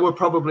 they were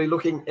probably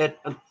looking at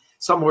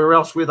somewhere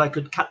else where they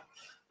could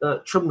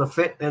trim the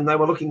fat, and they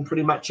were looking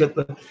pretty much at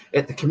the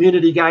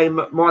community game,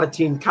 Mitre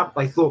 10 Cup.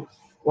 They thought,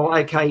 well,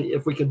 okay,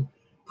 if we can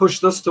push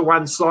this to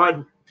one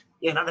side,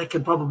 that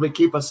can probably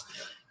keep us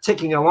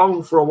ticking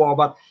along for a while.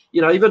 But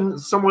even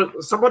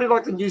somebody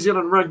like the New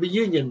Zealand Rugby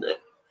Union,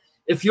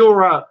 if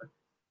you're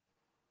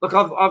look,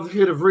 I've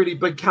heard of really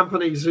big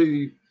companies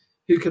who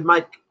can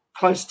make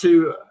close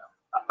to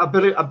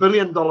 $1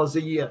 billion a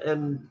year,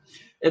 and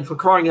for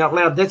crying out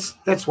loud,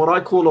 that's what I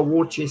call a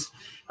war chest.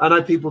 I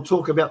know people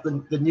talk about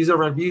the New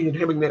Zealand Rugby Union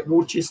having that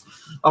war chest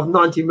of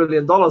 $90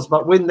 million,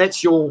 but when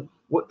that's your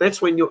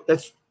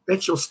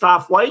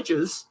staff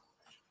wages,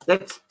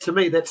 to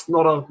me that's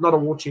not a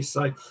war chest.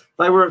 So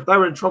they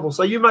were in trouble.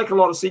 So you make a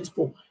lot of sense,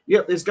 Paul.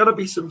 Yeah, there's going to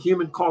be some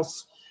human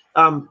costs.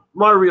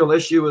 My real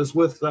issue is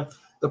with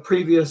the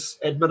previous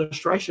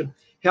administration.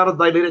 How did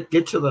they let it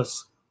get to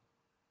this?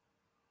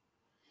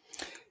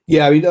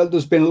 Yeah, I mean,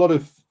 there's been a lot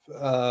of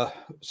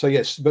so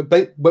yes, but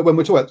when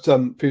we're talking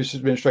about previous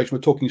administration,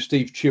 we're talking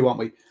Steve Tew, aren't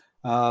we?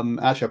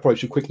 Actually, I probably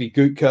should quickly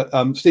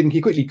Google. Stephen, can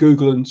you quickly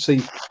Google and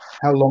see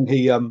how long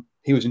he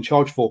was in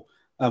charge for?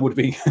 Would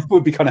be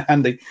kind of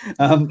handy.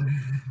 But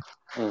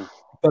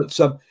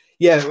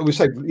we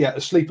say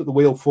asleep at the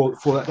wheel for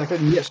that decade.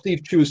 And yet,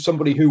 Steve Tew is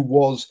somebody who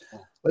was,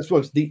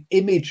 the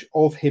image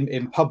of him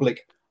in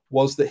public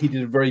was that he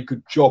did a very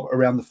good job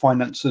around the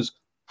finances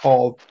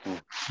of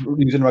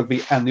New Zealand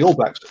Rugby and the All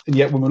Blacks. And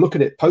yet, when we look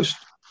at it post,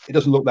 it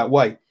doesn't look that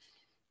way.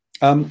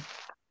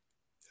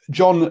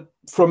 John,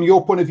 from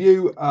your point of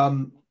view,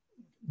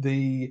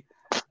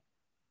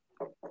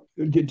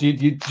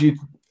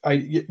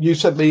 you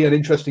sent me an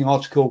interesting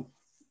article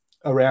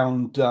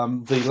around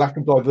the lack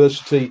of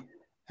diversity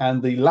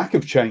and the lack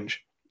of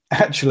change,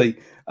 actually,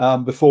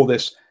 before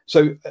this.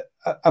 So,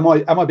 am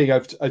I being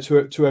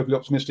too overly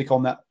optimistic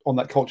on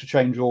that culture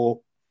change,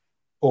 or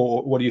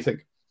what do you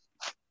think?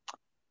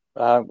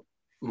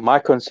 My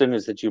concern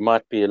is that you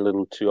might be a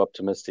little too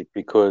optimistic,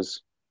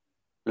 because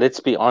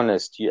let's be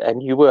honest,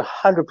 you were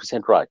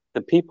 100% right.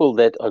 The people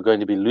that are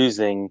going to be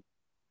losing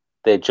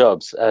their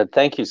jobs.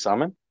 Thank you,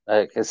 Simon.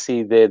 I can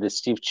see there that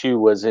Steve Tew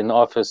was in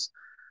office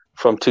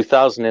from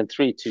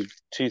 2003 to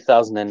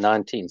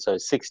 2019, so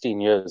 16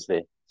 years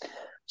there.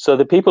 So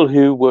the people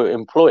who were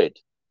employed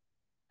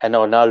and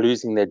are now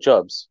losing their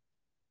jobs,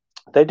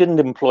 they didn't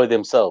employ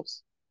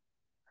themselves.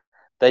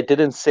 They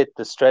didn't set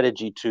the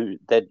strategy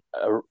that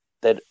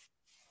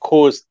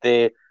caused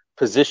their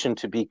position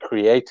to be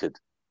created,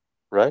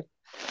 right?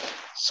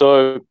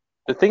 So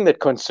the thing that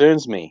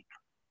concerns me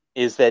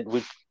is that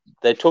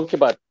they talk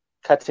about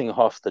cutting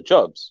half the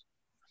jobs,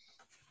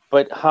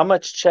 but how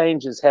much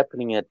change is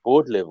happening at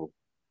board level?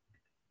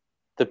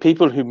 The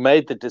people who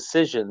made the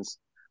decisions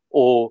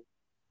or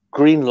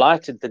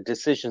green-lighted the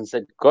decisions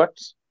that got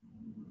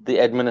the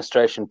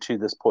administration to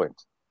this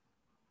point.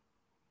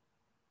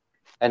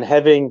 And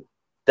having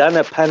done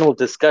a panel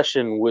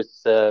discussion with,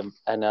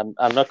 and I'm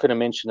not going to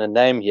mention a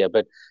name here,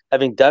 but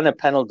having done a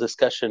panel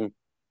discussion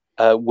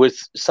with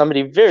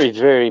somebody very,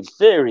 very,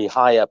 very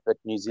high up at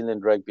New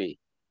Zealand Rugby,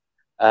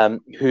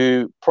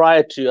 who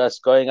prior to us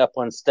going up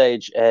on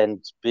stage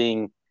and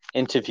being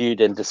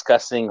interviewed and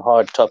discussing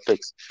hard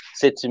topics,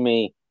 said to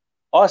me,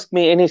 ask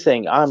me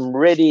anything. I'm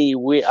ready.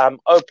 I'm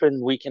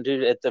open. We can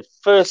do it. The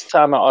first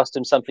time I asked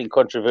him something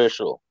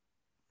controversial,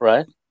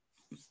 right?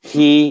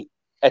 He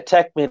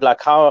attacked me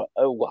like, how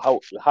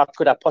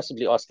could I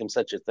possibly ask him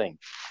such a thing?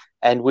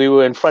 And we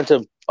were in front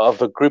of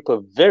a group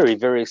of very,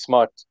 very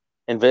smart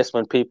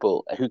investment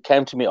people who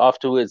came to me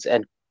afterwards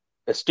and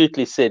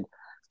astutely said,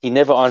 he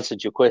never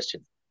answered your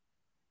question,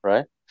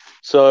 right?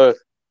 So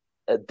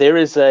there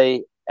is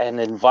an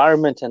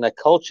environment and a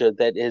culture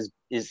that is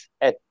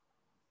at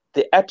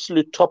the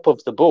absolute top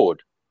of the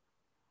board.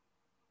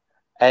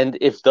 And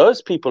if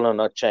those people are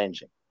not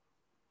changing,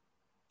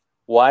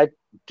 why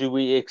do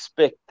we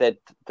expect that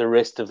the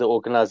rest of the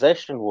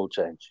organization will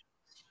change?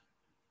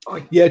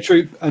 Yeah,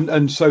 true.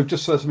 And so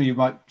just so some of you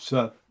might,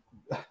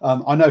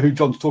 I know who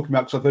John's talking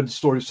about because I've heard the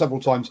story several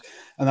times,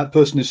 and that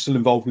person is still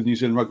involved with New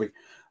Zealand Rugby.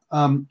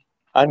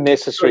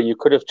 Unnecessary. You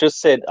could have just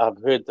said, "I've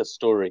heard the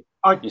story."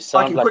 You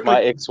sound like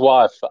my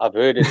ex-wife. I've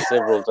heard it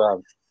several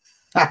times.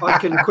 I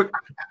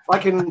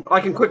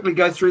can quickly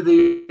go through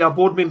the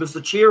board members.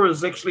 The chair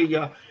is actually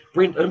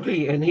Brent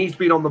Impey, and he's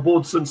been on the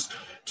board since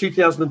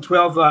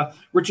 2012.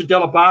 Richard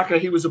Della Barca,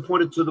 he was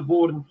appointed to the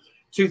board in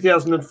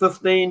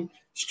 2015.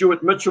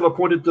 Stuart Mitchell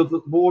appointed to the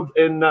board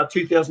in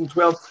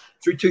 2012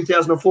 through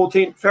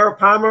 2014. Farah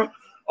Palmer,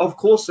 of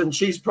course, and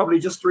she's probably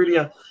just really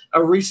a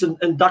recent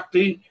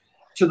inductee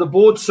to the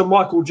board. Sir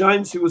Michael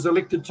James, who was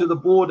elected to the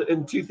board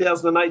in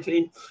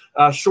 2018.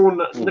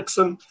 Sean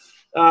Nixon,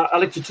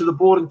 elected to the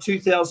board in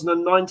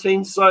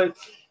 2019. So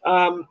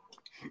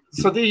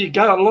there you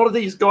go. A lot of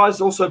these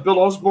guys, also Bill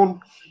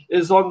Osborne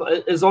is on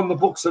the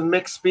books, and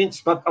Max Spence.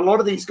 But a lot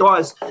of these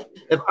guys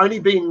have only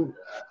been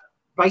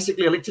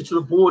basically elected to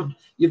the board,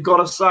 you've got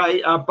to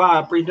say,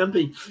 bar Brent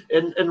Impey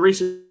in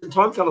recent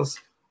time, fellas.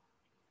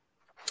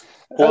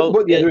 Well,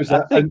 I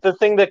think the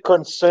thing that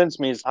concerns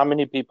me is how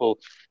many people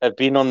have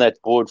been on that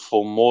board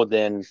for more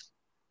than,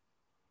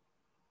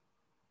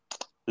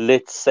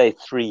 let's say,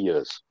 3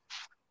 years.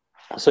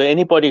 So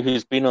anybody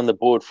who's been on the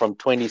board from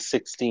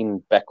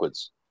 2016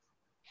 backwards,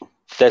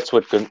 that's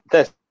what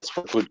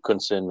would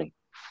concern me.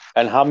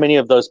 And how many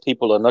of those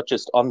people are not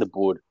just on the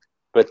board,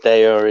 but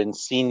they are in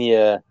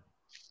senior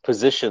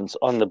positions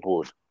on the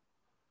board.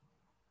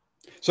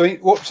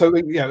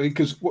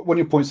 Because one of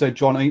your points there,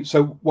 John.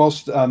 So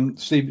whilst Simon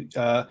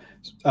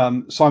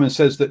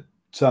says that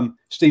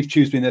Steve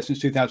Chew's been there since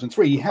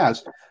 2003, he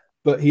has,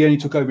 but he only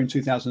took over in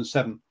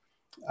 2007.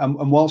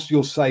 And whilst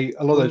you'll say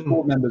a lot of those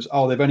board members,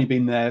 they've only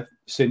been there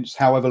since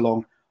however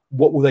long,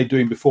 what were they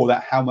doing before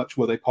that? How much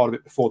were they part of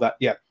it before that?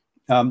 Yeah.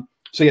 So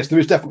yes, there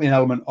is definitely an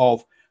element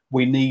of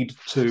we need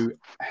to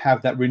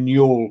have that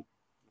renewal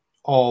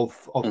of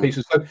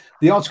pieces. So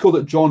the article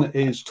that John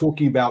is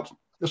talking about,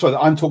 that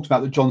I'm talking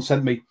about, that John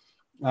sent me,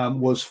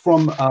 was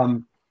from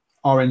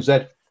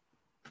RNZ,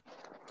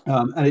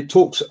 and it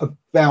talks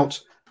about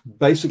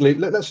basically.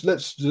 Let's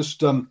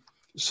just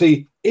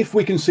see if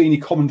we can see any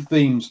common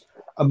themes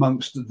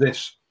amongst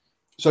this.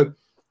 So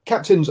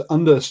captains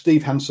under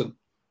Steve Hansen,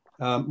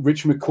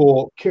 Rich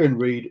McCaw, Kieran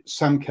Reid,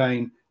 Sam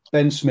Kane,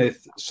 Ben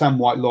Smith, Sam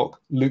Whitelock,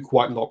 Luke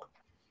Whitelock.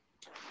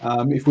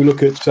 If we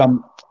look at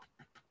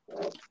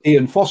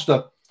Ian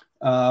Foster,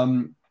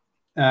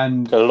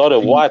 and a lot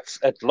of whites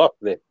at lock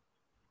there.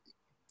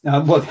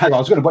 Well, hang on, I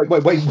was going to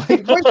wait.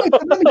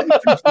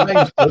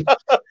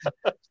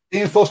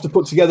 Ian Foster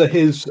put together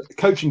his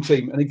coaching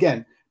team, and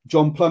again,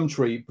 John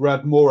Plumtree,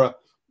 Brad Mora,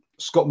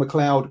 Scott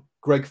McLeod,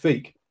 Greg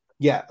Feek.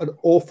 Yeah, an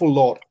awful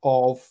lot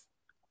of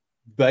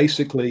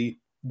basically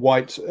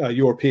white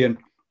European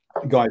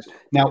guys.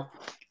 Now,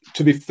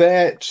 to be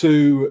fair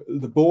to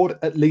the board,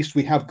 at least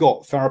we have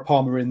got Farah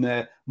Palmer in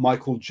there,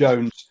 Michael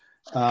Jones.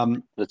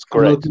 That's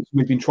correct.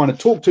 We've been trying to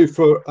talk to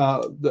for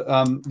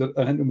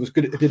and it was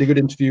good. Did a good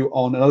interview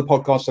on another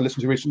podcast I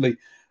listened to recently,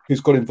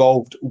 who's got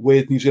involved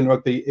with New Zealand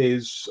Rugby,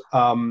 is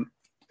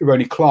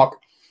Ironi Clark.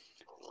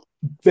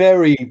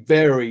 Very,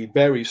 very,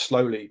 very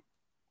slowly,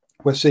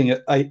 we're seeing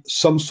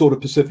some sort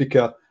of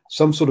Pacifica,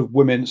 some sort of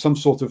women, some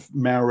sort of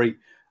Maori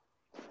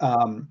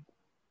kind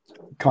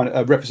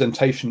of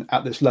representation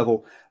at this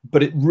level,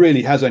 but it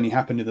really has only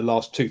happened in the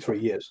last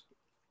 2-3 years,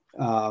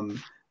 and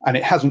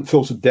it hasn't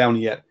filtered down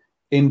yet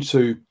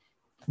into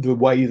the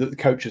way that the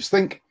coaches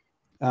think.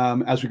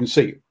 As we can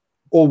see,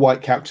 all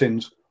white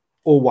captains,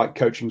 all white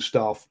coaching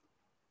staff.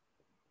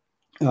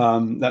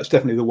 That's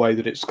definitely the way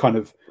that it's kind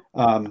of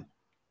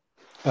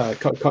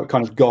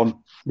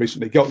gone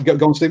recently. Go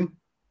on, Stephen.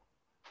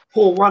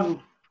 Paul,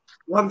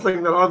 one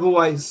thing that I've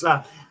always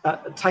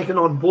taken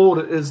on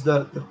board is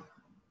the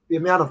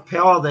amount of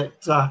power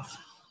that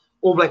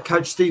All Black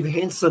coach Steve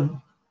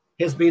Hansen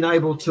has been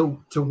able to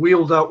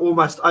wield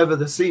almost over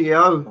the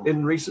CEO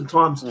in recent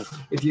times.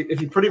 If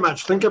you pretty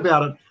much think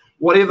about it,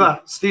 whatever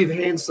Steve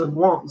Hansen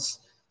wants,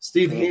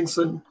 Steve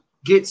Hansen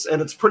gets,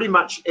 and it's pretty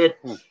much at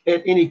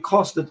any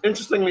cost. And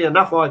interestingly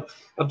enough, I've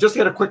just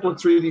had a quick look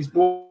through these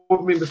board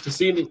members to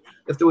see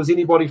if there was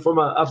anybody from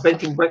a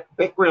banking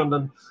background.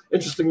 And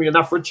interestingly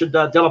enough, Richard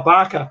Della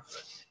Barca,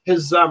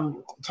 his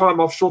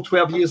time offshore,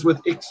 12 years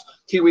with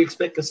Kiwi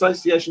Expat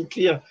Association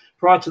Kia.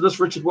 Prior to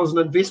this, Richard was an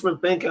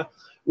investment banker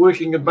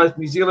working in both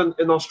New Zealand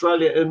and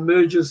Australia in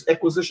mergers,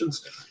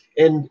 acquisitions,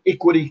 and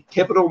equity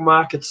capital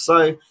markets.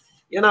 So,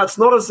 it's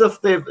not as if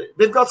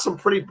they've got some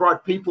pretty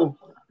bright people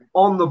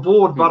on the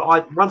board, but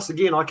I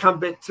come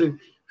back to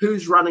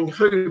who's running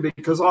who,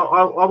 because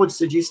I would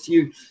suggest to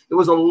you there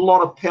was a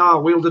lot of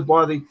power wielded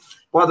by the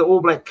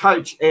All Black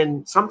coach,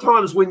 and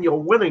sometimes when you're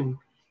winning,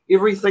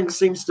 everything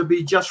seems to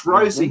be just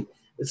rosy.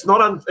 It's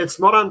not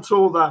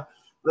until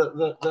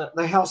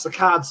the house of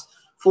cards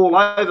fall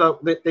over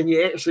then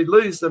you actually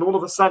lose. Then all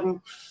of a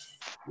sudden,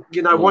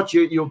 what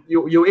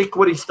your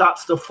equity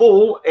starts to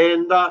fall,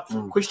 and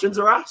questions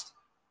are asked.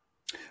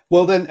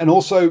 Well, then, and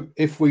also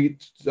if we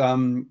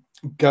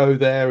go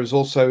there, is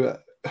also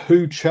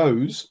who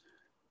chose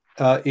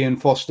Ian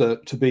Foster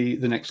to be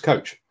the next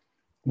coach.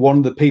 One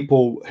of the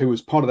people who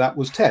was part of that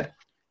was Ted.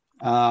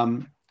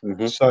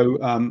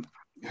 So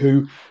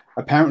who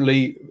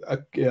apparently,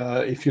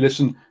 if you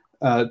listen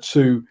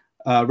to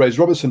Rose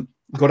Robertson,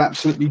 got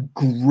absolutely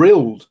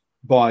grilled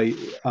by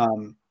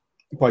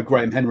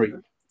Graham Henry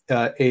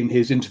in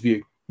his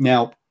interview.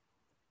 Now,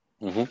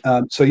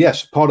 so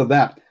yes, part of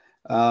that.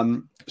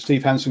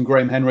 Steve Hansen,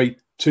 Graham Henry,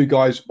 two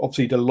guys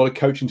obviously did a lot of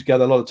coaching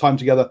together, a lot of time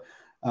together.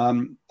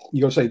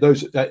 You got to say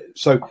those.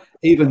 So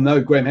even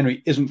though Graham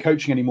Henry isn't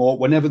coaching anymore,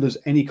 whenever there's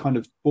any kind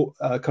of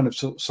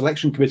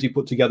selection committee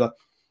put together,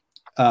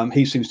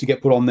 he seems to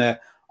get put on there.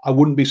 I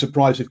wouldn't be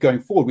surprised if going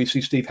forward we see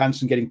Steve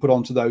Hansen getting put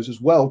onto those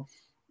as well.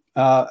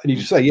 And you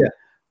just say,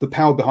 the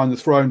power behind the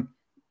throne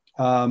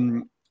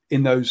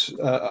in those,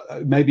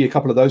 maybe a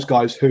couple of those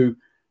guys who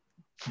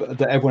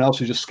that everyone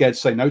else is just scared to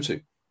say no to,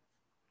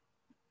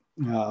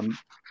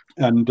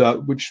 and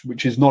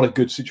which is not a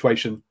good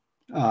situation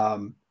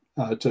to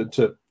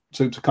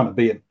kind of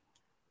be in.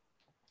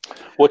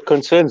 What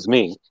concerns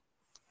me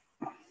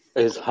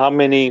is how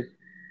many.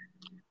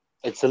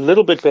 It's a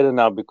little bit better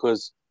now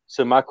because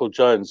Sir Michael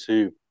Jones,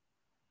 who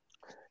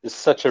is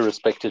such a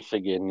respected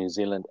figure in New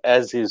Zealand,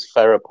 as is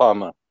Farah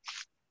Palmer,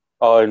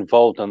 are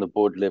involved on the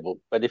board level.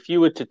 But if you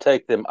were to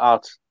take them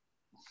out,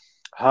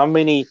 how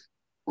many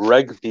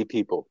rugby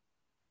people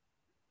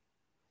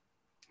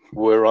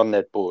were on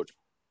that board?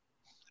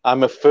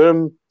 I'm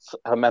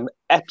an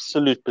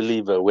absolute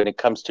believer when it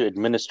comes to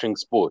administering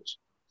sport,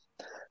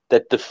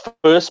 that the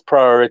first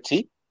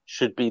priority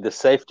should be the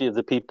safety of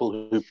the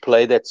people who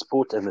play that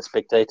sport and the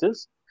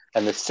spectators,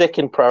 and the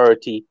second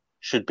priority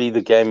should be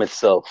the game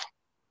itself.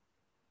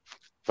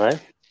 Right?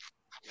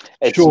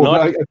 It's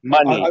not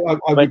money. I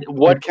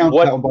would count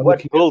that one by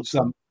looking at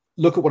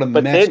look at what a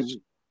mess.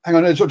 Hang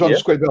on, John,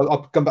 just quick.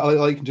 I'll come back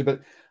later to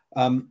it.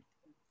 But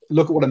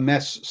look at what a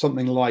mess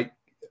something like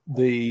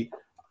the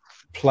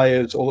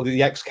players or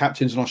the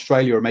ex-captains in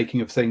Australia are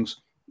making of things.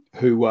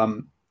 Who,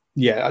 I'm.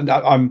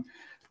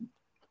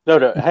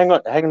 No, hang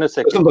on a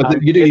second.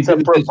 It's a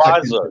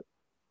proviso.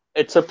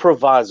 It's a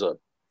proviso,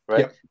 right?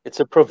 Yep. It's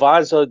a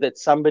proviso that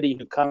somebody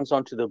who comes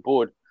onto the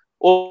board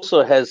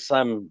also has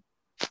some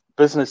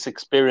business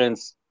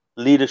experience,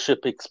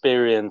 leadership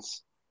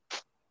experience,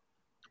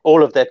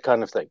 all of that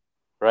kind of thing,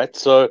 right?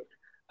 So,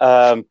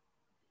 I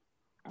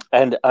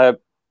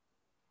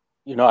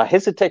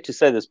hesitate to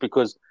say this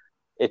because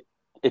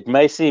it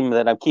may seem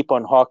that I keep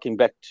on harking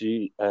back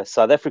to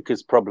South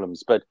Africa's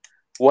problems, but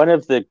one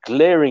of the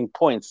glaring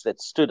points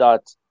that stood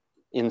out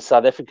in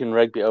South African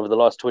rugby over the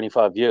last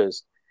 25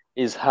 years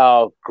is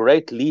how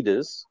great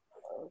leaders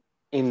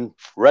in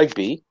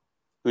rugby,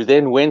 who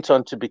then went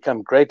on to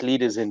become great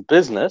leaders in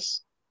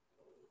business,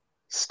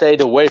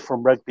 stayed away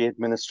from rugby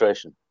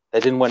administration.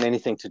 They didn't want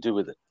anything to do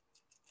with it.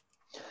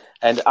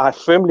 And I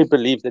firmly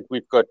believe that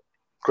we've got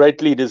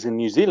great leaders in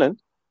New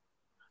Zealand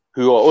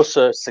who are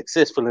also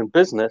successful in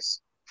business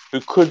who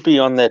could be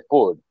on that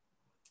board,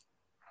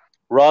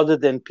 rather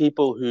than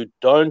people who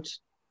don't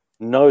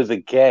know the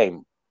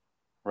game,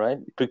 right?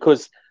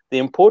 Because the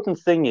important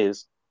thing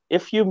is,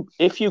 if you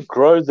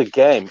grow the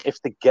game,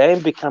 if the game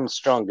becomes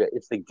stronger,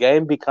 if the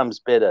game becomes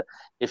better,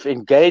 if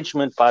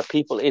engagement by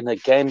people in a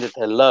game that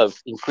they love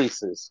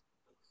increases,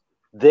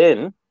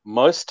 then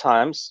most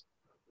times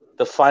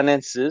the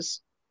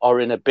finances are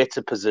in a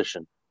better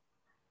position.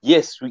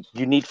 Yes,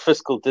 you need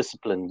fiscal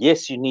discipline.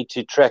 Yes, you need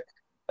to track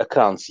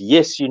accounts.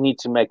 Yes, you need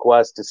to make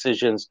wise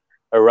decisions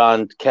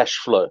around cash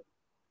flow,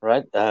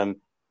 right?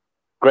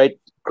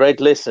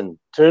 Great lesson.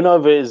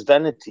 Turnover is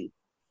vanity.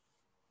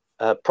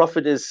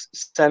 Profit is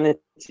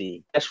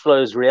sanity. Cash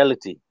flow is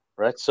reality,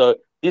 right? So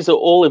these are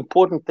all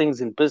important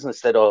things in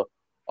business that are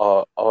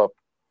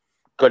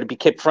got to be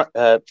kept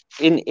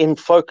in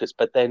focus,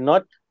 but they're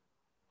not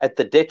at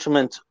the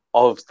detriment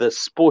of the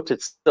sport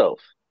itself.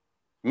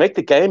 Make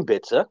the game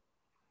better,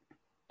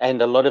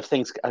 and a lot of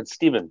things.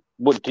 Stephen,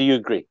 what do you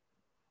agree?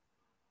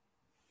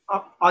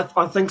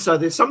 I think so.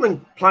 There's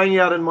something playing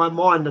out in my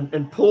mind,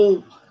 and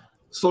Paul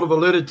sort of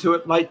alluded to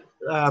it late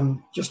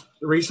just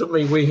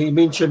recently, where he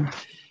mentioned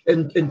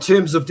in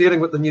terms of dealing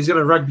with the New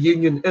Zealand Rugby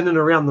Union in and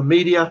around the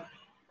media,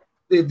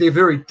 they're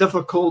very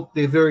difficult.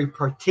 They're very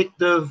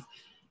protective.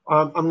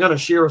 I'm going to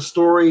share a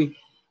story.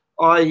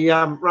 I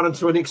run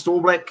into an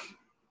ex-All Black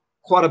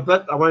quite a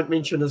bit. I won't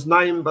mention his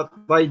name, but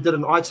they did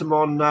an item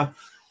on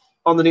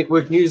the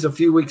Network News a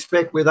few weeks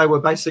back where they were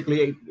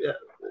basically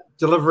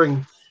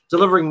delivering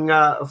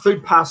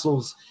food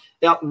parcels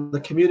out in the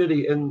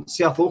community in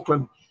South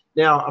Auckland.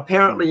 Now,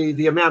 apparently,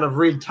 the amount of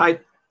red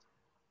tape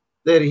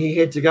that he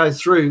had to go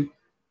through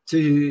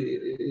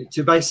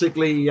to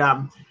basically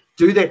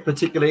do that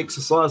particular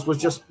exercise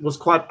was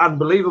quite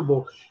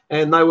unbelievable.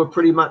 And they were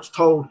pretty much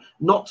told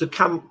not to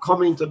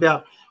comment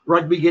about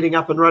rugby getting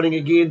up and running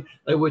again.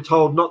 They were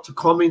told not to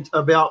comment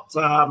about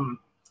the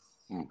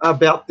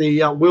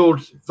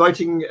world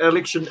voting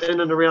election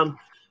in and around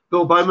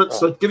Bill Bowman.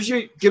 So it gives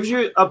you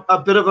a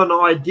bit of an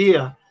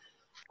idea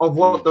of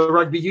what the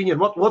rugby union,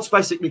 what's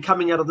basically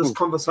coming out of this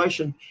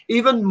conversation,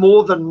 even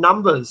more than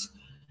numbers,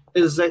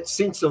 is that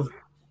sense of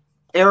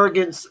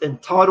arrogance,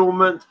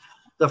 entitlement,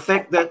 the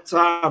fact that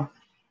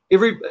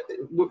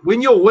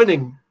when you're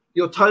winning,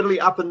 you're totally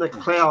up in the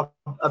cloud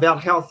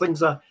about how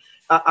things are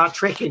are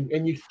tracking,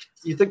 and you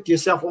think to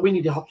yourself, well, we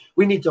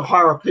need to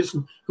hire a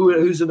person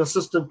who's an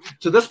assistant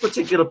to this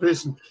particular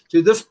person,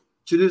 to this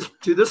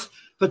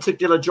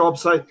particular job.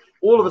 So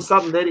all of a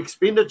sudden, that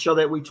expenditure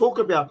that we talk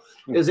about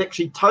is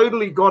actually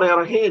totally got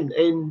out of hand.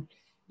 And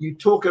you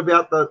talk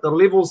about the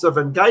levels of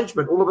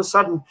engagement. All of a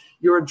sudden,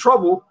 you're in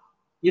trouble.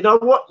 You know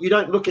what? You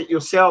don't look at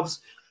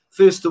yourselves.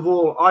 First of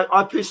all,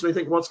 I personally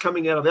think what's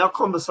coming out of our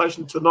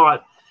conversation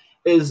tonight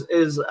is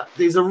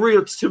there's a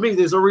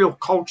real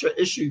culture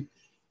issue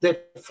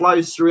that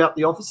flows throughout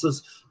the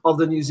offices of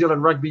the New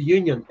Zealand Rugby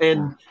Union.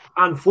 And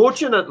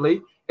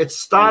unfortunately, it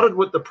started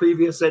with the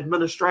previous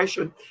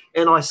administration,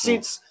 and I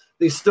sense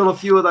there's still a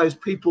few of those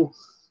people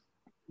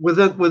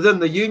within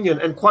the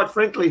union, and quite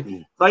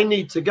frankly, they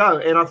need to go.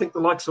 And I think the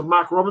likes of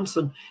Mark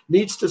Robinson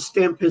needs to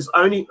stamp his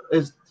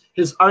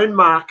own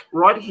mark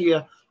right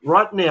here,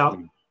 right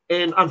now.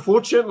 And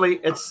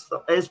unfortunately, it's,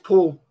 as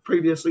Paul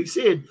previously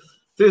said,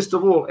 first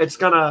of all, there's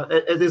going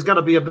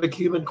to be a big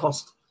human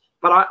cost.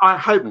 But I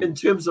hope in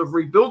terms of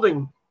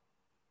rebuilding,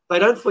 they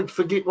don't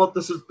forget what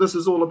this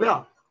is all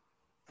about.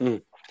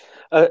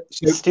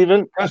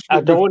 Stephen,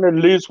 I don't want to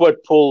lose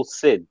what Paul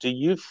said. Do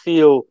you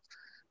feel,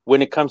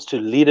 when it comes to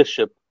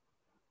leadership,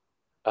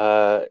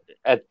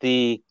 at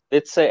the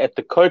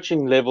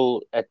coaching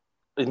level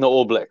in the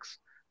All Blacks,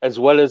 as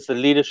well as the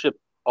leadership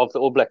of the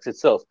All Blacks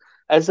itself,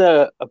 as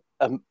a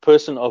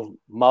person of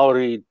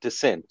Maori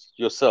descent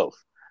yourself,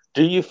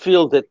 do you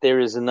feel that there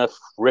is enough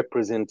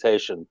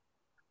representation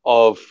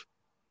of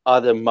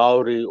either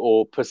Maori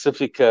or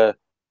Pacifica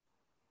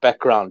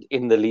background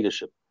in the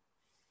leadership?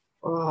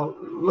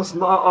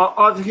 Listen,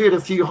 I've heard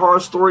a few horror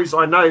stories.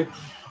 I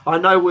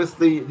know with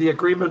the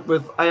agreement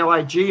with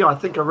AIG, I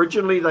think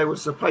originally they were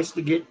supposed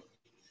to get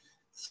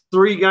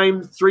three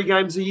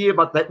games a year,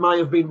 but that may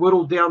have been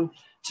whittled down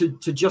to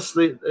just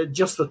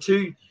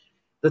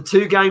the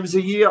two games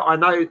a year. I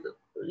know,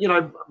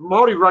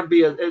 Māori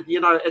rugby,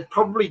 it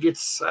probably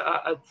gets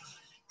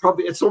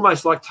it's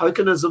almost like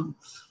tokenism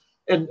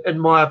in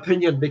my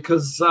opinion,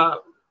 because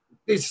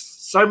there's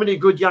so many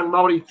good young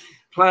Māori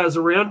players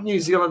around New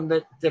Zealand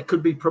that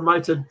could be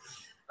promoted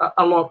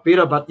a lot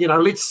better. But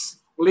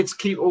let's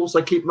keep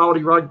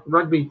Māori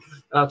rugby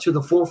to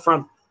the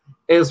forefront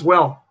as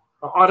well.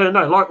 I don't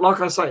know.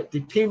 Like I say, it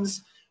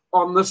depends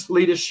on this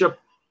leadership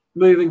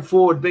moving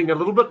forward, being a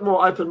little bit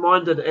more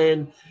open-minded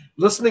and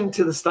listening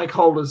to the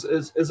stakeholders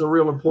is a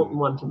real important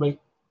one to me.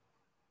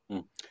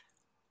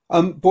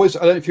 Boys,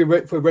 I don't know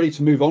if we're ready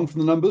to move on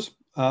from the numbers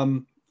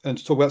and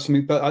to talk about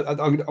something, but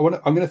I'm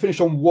going to finish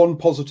on one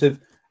positive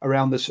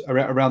around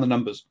the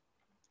numbers.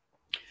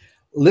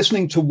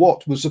 Listening to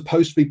what was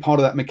supposed to be part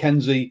of that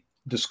McKenzie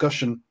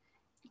discussion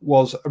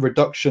was a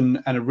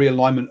reduction and a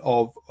realignment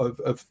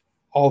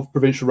of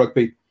provincial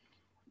rugby,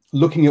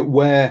 looking at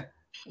where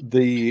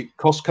the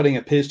cost cutting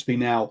appears to be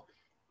now,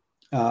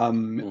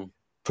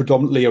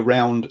 predominantly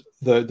around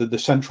the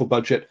central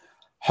budget.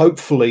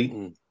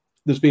 Hopefully,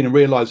 there's been a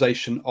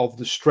realization of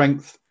the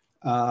strength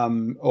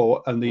and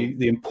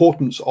the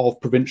importance of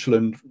provincial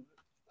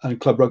and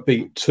club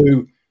rugby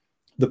to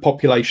the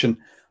population,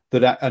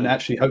 and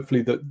actually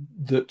hopefully that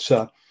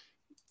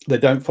they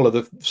don't follow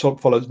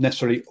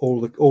necessarily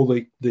all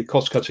the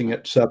cost cutting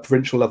at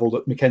provincial level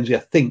that McKenzie, I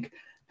think,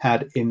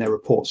 had in their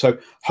report. So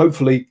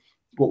hopefully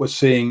what we're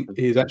seeing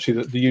is actually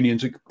that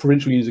the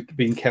provincial unions are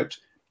being kept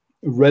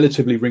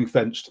relatively ring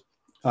fenced.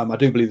 I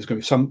do believe there's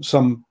going to be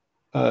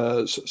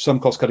some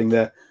cost cutting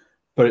there,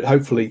 but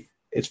hopefully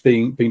it's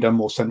being done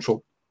more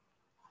central.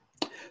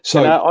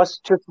 So can I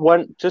ask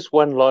just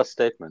one last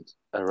statement?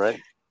 All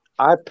right.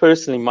 I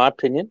personally, my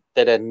opinion,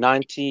 that a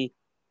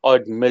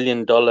 $90-odd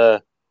million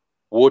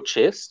war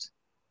chest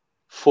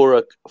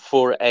for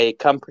a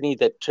company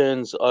that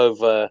turns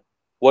over,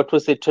 what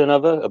was their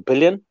turnover? $1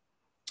 billion?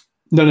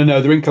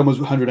 No. Their income was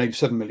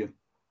 187 million.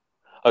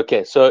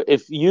 Okay, so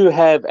if you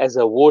have as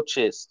a war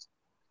chest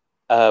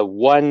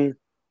one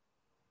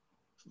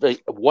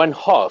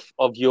half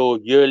of your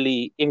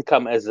yearly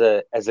income as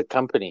a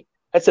company,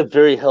 that's a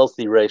very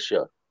healthy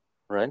ratio,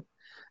 right?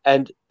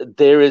 And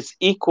there is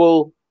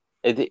equal.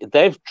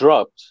 They've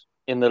dropped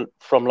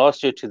from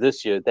last year to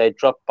this year. They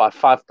dropped by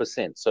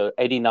 5%, so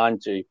 89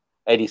 to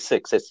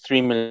 86. That's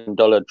 $3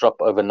 million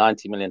drop over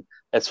 90 million.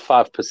 That's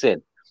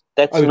 5%.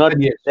 That's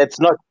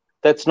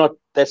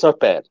not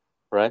bad,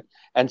 right?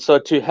 And so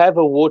to have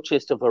a war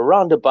chest of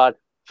around about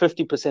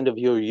 50% of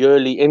your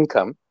yearly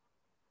income,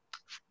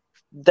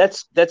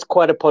 that's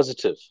quite a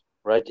positive,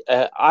 right?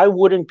 I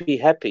wouldn't be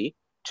happy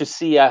to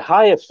see a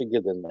higher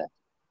figure than that,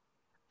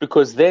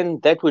 because then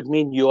that would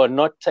mean you are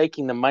not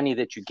taking the money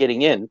that you're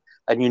getting in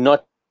and you're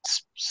not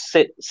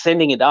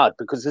sending it out,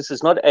 because this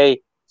is not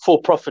a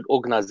for-profit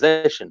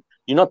organization.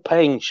 You're not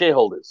paying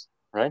shareholders,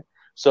 right?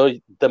 So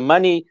the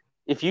money,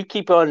 if you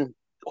keep on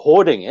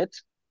hoarding it,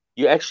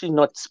 you're actually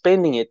not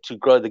spending it to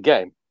grow the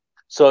game.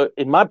 So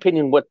in my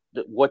opinion,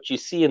 what you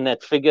see in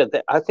that figure,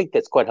 I think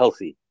that's quite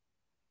healthy.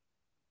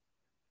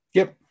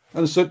 Yep,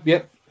 understood.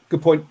 Yep,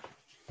 good point.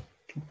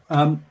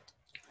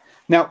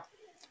 Now,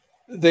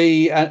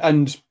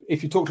 and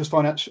if you talk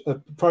to a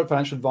private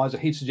financial advisor,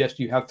 he'd suggest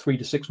you have 3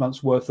 to 6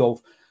 months worth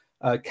of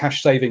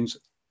cash savings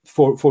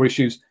for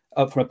issues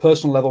from a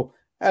personal level.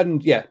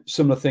 And yeah,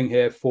 similar thing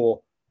here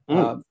for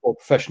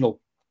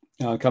professional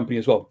company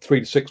as well.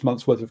 3 to 6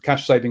 months worth of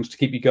cash savings to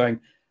keep you going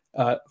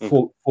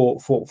for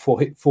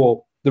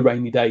the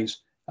rainy days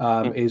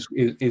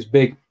is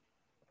big.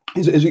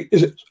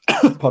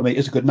 Pardon me,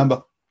 is a good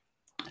number.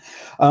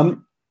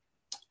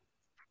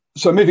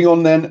 So moving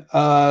on then,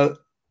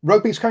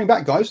 rugby's coming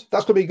back, guys.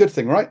 That's going to be a good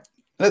thing, right?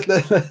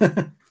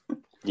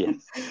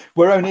 Yes.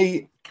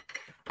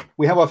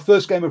 We have our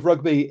first game of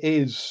rugby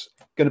is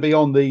going to be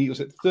on the, was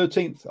it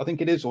 13th? I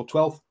think it is, or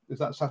 12th. Is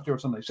that Saturday or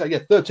Sunday? So yeah,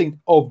 13th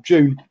of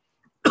June.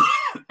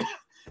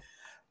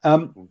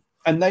 And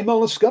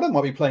Neymar Scudder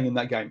might be playing in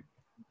that game.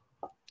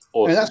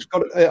 Awesome. And that's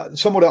got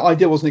somewhat an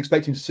idea. Wasn't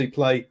expecting to see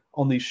play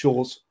on these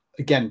shores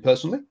again,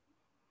 personally.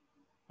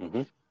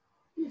 Mm-hmm.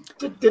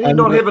 Did he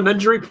not have an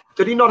injury?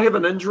 Did he not have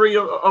an injury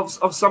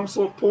of some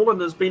sort, Paul,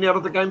 and has been out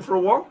of the game for a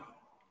while?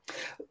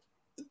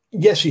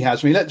 Yes, he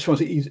has. I mean, let's be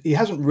honest, he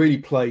hasn't really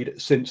played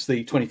since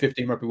the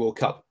 2015 Rugby World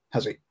Cup,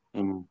 has he?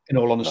 In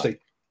all honesty,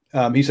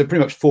 he's had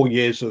pretty much 4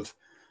 years of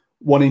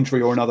one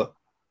injury or another,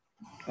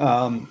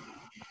 and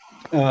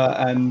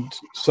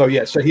so he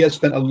has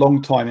spent a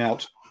long time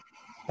out.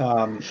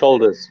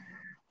 Shoulders.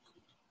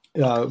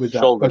 With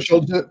that.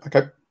 Shoulders.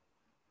 Okay.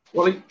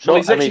 Well,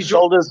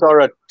 shoulders are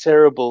a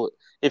terrible.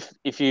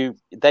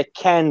 They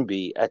can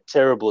be a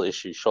terrible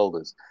issue.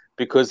 Shoulders,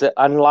 because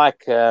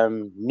unlike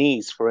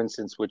knees, for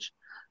instance, which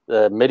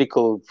the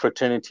medical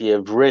fraternity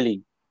have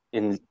really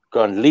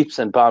gone leaps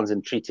and bounds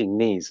in treating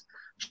knees.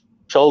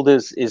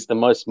 Shoulders is the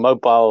most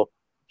mobile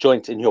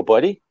joint in your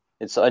body.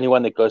 It's the only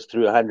one that goes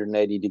through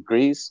 180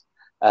 degrees.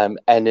 And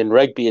in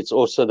rugby, it's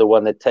also the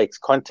one that takes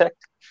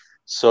contact.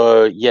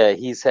 So, yeah,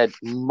 he's had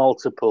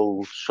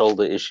multiple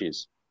shoulder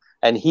issues.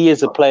 And he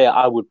is a player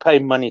I would pay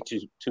money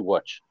to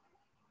watch.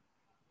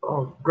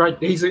 Oh, great.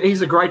 He's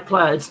a great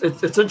player.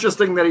 It's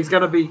interesting that he's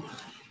going to be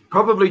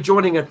probably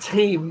joining a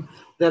team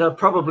that are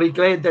probably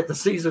glad that the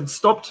season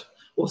stopped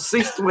or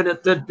ceased when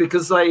it did,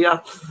 because they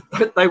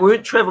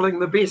weren't travelling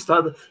the best.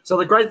 So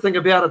the great thing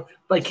about it,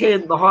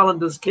 the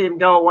Highlanders can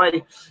go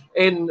away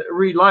and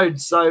reload.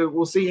 So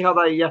we'll see how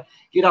they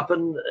get up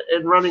and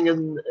running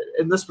in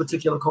this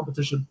particular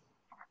competition.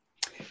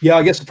 Yeah,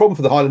 I guess the problem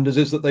for the Highlanders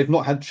is that they've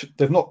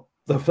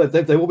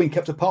all been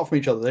kept apart from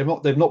each other.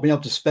 They've not been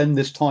able to spend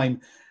this time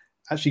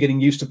actually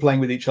getting used to playing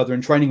with each other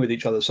and training with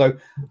each other. So,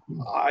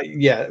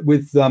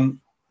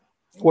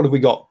 what have we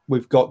got?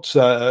 We've got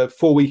 4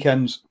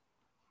 weekends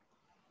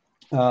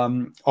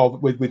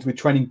with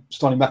training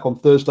starting back on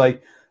Thursday,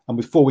 and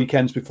with 4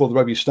 weekends before the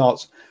rugby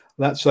starts.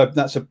 That's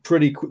a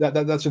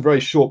very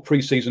short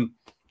pre-season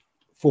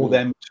for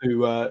them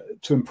to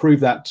improve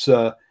that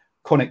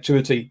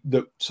connectivity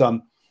that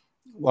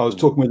I was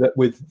talking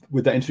with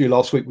that interview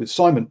last week with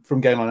Simon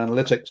from Gameline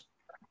Analytics.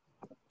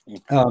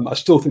 I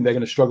still think they're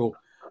going to struggle.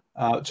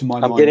 To my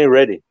mind, I'm getting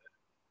ready.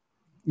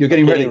 You're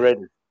getting ready.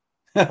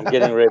 I'm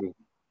getting ready.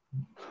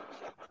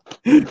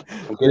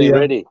 I'm getting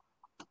ready.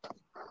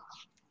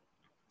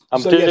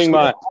 I'm doing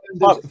my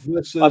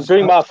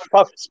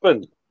puff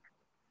spin.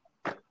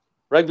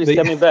 Rugby's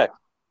coming back.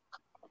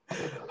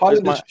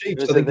 Highlanders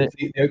Chiefs, I think,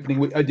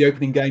 the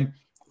opening game,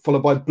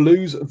 followed by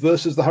Blues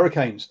versus the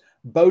Hurricanes.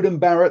 Beauden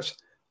Barrett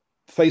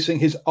facing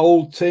his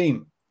old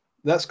team.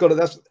 If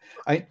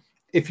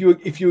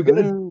you're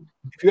going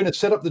to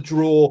set up the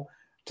draw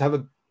to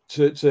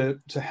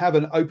have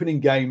an opening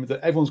game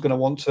that everyone's going to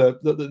want to,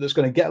 that's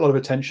going to get a lot of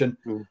attention,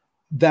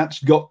 that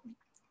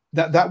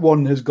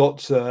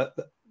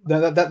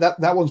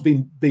one's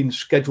been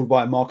scheduled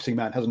by a marketing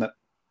man, hasn't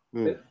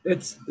it?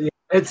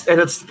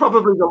 It's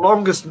probably the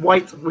longest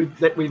wait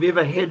that we've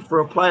ever had for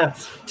a player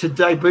to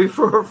debut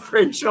for a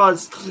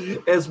franchise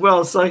as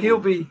well. So he'll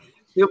be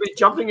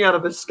jumping out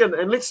of his skin.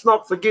 And let's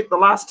not forget the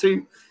last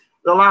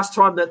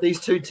time that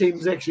these two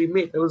teams actually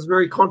met. It was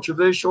very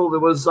controversial. There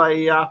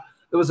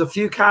was a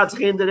few cards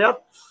handed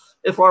out,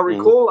 if I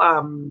recall.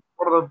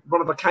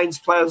 One of the Canes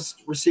players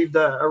received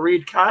a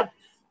red card.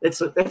 That's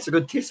a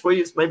good test for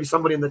you. Maybe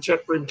somebody in the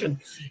chat room can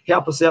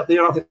help us out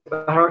there. I think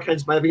the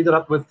Hurricanes may have ended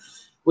up with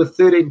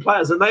 13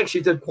 players, and they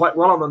actually did quite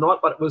well on the night.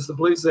 But it was the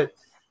Blues that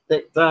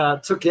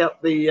took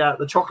out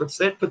the chocolates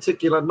that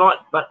particular night.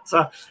 But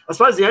I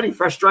suppose the only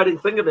frustrating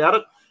thing about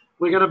it,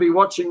 we're going to be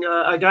watching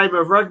a game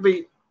of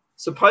rugby,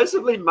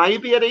 supposedly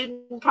maybe at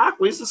Eden Park.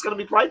 Where's this going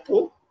to be played,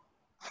 Paul?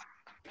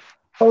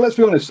 Well, let's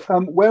be honest.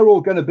 We're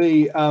all going to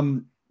be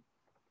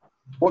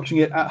watching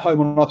it at home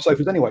on our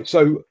sofas anyway,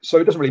 so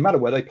it doesn't really matter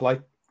where they play,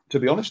 to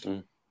be honest.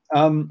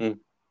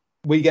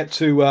 We get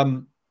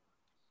to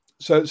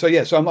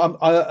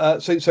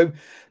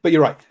but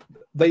you're right.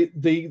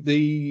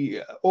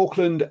 The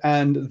Auckland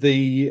and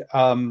the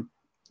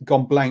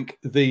gone blank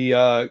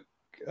the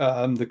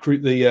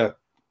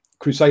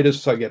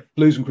Crusaders. So yeah,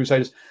 Blues and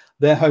Crusaders.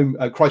 Their home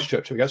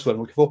Christchurch. I guess what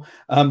I'm looking for.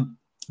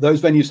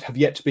 Those venues have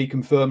yet to be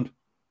confirmed.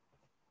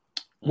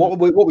 What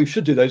we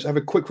should do though is have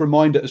a quick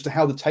reminder as to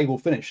how the table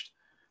finished.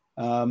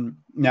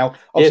 Now,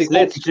 yes,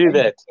 let's do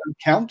that.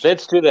 Count.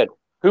 Let's do that.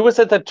 Who was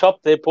at the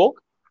top there, Paul?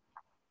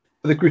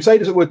 The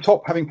Crusaders that were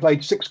top, having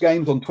played 6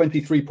 games on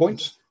 23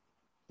 points.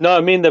 No,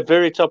 I mean the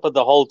very top of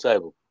the whole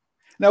table.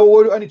 No,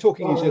 we're only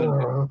talking New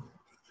Zealand here.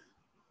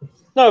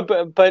 No,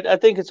 but I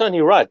think it's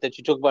only right that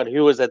you talk about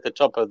who was at the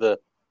top of the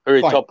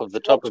very top of the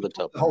top of the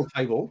top. The whole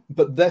table,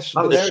 but they're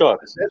still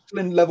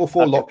in level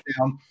 4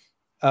 lockdown.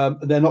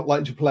 They're not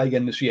likely to play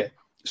again this year.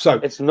 So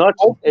it's not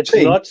often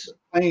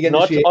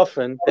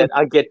that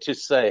I get to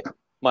say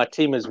my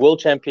team is world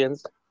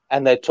champions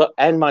and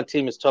my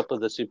team is top of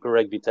the Super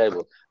Rugby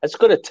table. It's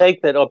got to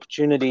take that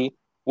opportunity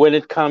when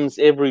it comes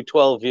every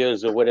 12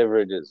 years or whatever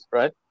it is,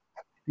 right?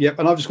 Yep,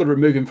 and I've just got to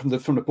remove him from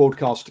the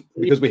broadcast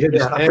because we hear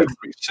this every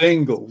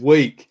single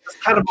week.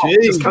 I'm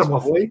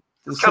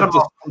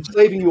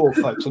saving you all,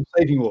 folks. I'm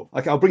saving you all.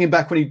 Okay, I'll bring him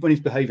back when he's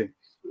behaving.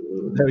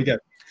 There we go.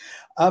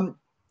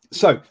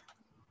 So,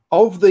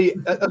 of the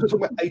as we're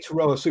talking about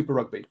Aotearoa Super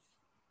Rugby,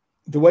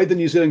 the way the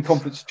New Zealand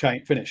Conference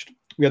finished,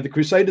 we had the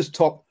Crusaders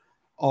top,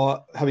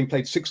 having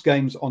played 6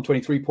 games on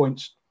 23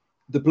 points.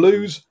 The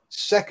Blues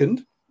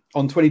second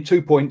on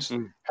 22 points,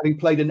 having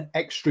played an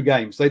extra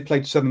games. They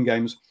played 7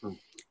 games.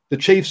 The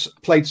Chiefs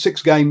played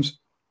 6 games,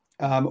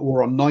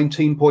 were on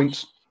 19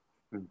 points.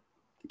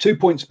 2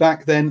 points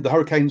back then, the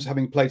Hurricanes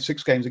having played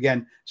 6 games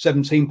again,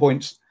 17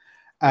 points.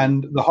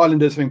 And the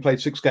Highlanders having played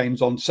 6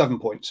 games on 7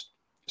 points.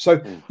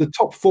 So the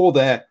top 4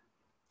 there,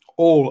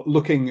 all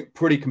looking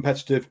pretty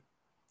competitive,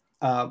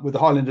 with the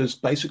Highlanders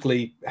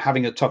basically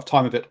having a tough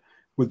time of it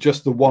with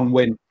just the 1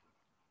 win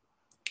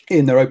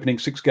in their opening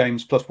 6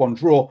 games plus 1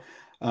 draw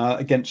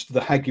against the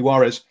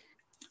Jaguares.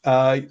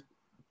 But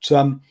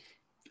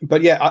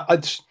yeah,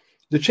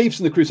 the Chiefs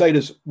and the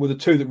Crusaders were the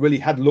 2 that really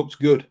had looked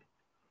good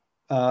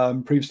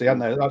previously, hadn't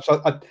they?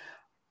 So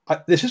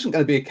this isn't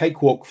going to be a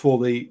cakewalk for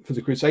the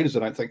Crusaders, I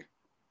don't think.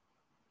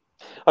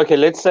 Okay,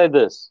 let's say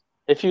this: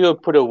 if you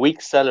put a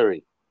week's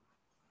salary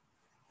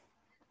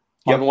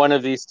on one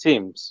of these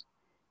teams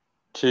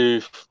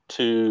to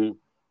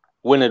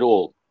win it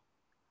all,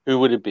 who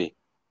would it be?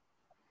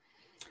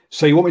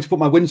 So you want me to put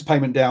my wins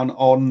payment down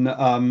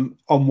on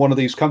one of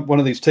these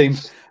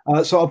teams?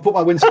 So I'll put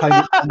my wins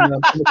payment on the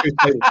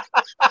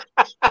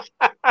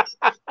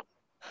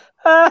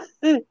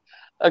Crusaders.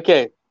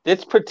 Okay,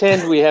 let's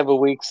pretend we have a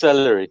week's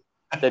salary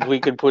that we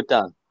can put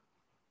down.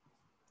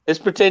 Let's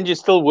pretend you're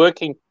still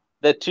working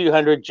that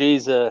 200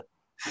 G's a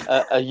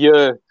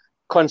year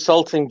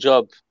consulting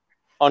job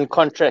on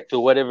contract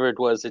or whatever it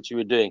was that you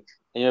were doing.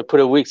 And you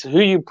put a week's. Who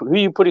you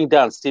putting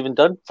down, Stephen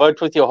Dunn?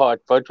 Vote with your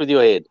heart. Vote with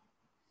your head.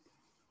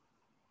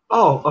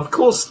 Oh, of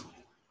course.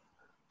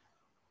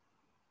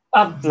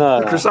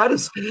 The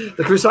Crusaders.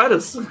 The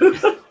Crusaders.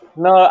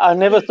 No, I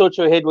never thought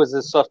your head was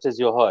as soft as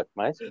your heart,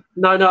 mate.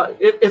 No.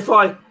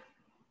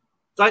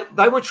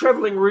 They were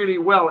travelling really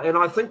well, and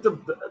I think the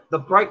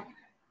break.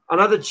 I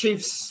know the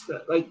Chiefs.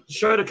 They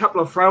showed a couple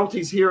of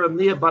frailties here and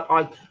there, but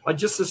I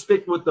just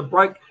suspect with the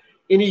break,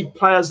 any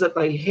players that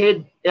they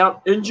had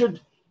out injured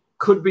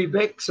could be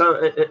back,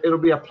 so it'll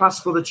be a plus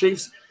for the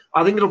Chiefs.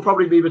 I think it'll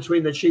probably be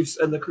between the Chiefs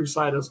and the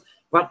Crusaders,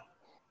 but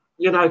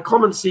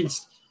common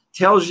sense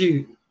tells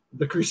you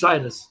the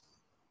Crusaders.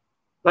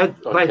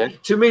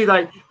 To me,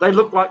 they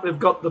look like they've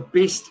got the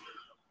best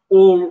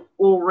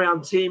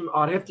all-round team.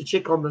 I'd have to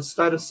check on the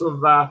status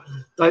of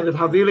David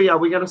Havili. Are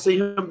we going to see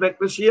him back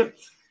this year?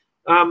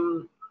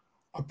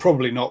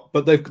 Probably not,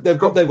 but they've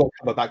got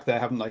cover back there,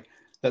 haven't they?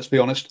 Let's be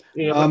honest.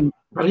 Yeah,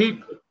 but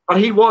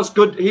he was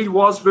good. He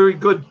was very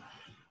good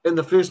in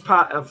the first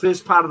part of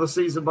the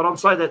season. But I'm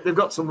saying that they've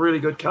got some really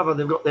good cover.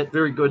 They've got that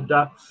very good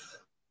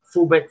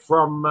fullback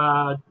from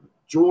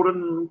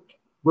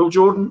Will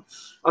Jordan,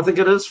 I think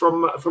it is,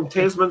 from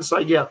Tasman. So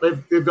yeah,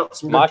 they've got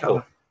some good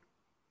cover.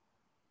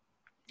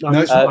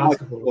 No, it's not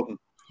Michael.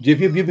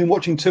 You've been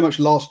watching too much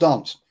Last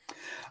Dance.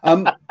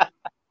 What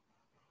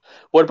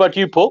about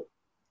you, Paul?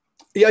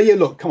 Yeah.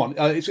 Look, come on.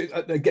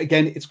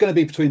 It's going to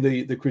be between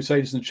the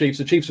Crusaders and the Chiefs.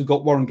 The Chiefs have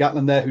got Warren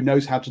Gatland there, who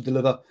knows how to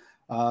deliver.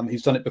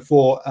 He's done it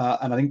before,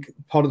 and I think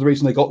part of the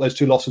reason they got those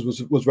 2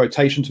 losses was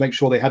rotation to make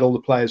sure they had all the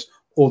players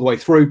all the way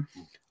through.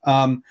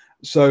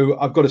 So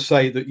I've got to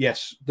say that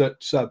yes,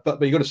 but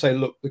you've got to say,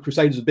 look, the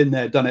Crusaders have been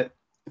there, done it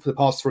for the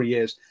past 3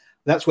 years.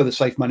 That's where the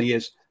safe money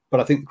is. But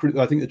I think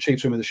the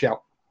Chiefs are in with a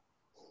shout.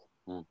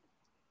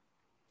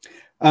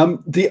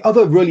 The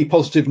other really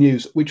positive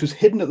news, which was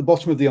hidden at the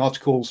bottom of the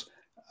articles,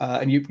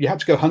 and you had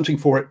to go hunting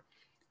for it,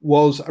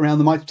 was around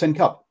the Mitre 10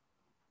 Cup.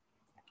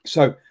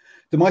 So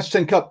the Mitre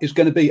 10 Cup is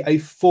going to be a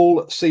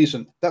full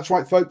season. That's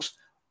right, folks.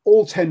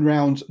 All 10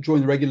 rounds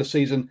during the regular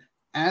season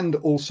and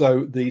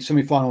also the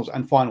semi-finals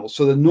and finals.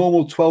 So the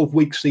normal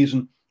 12-week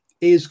season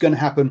is going to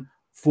happen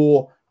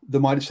for the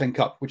Mitre 10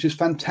 Cup, which is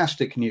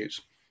fantastic news.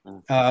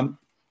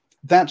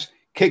 That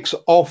kicks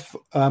off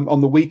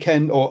on the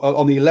weekend or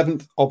on the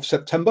 11th of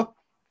September.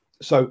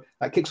 So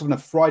that kicks off on a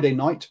Friday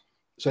night.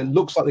 So it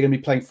looks like they're going to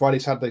be playing Friday,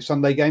 Saturday,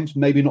 Sunday games,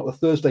 maybe not the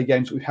Thursday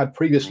games that we've had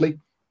previously,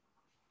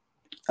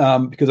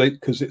 because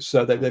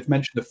they've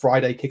mentioned the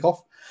Friday kickoff.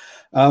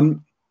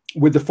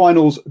 with the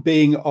finals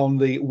being on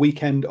the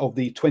weekend of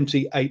the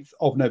 28th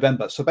of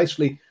November. So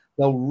basically,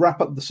 they'll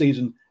wrap up the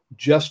season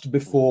just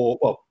before,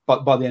 well,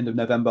 by the end of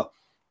November,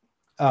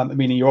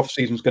 meaning your off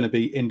season is going to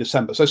be in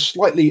December. So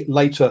slightly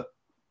later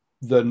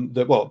than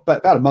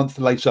about a month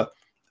later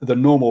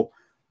than normal.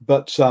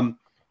 But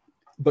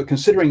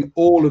considering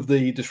all of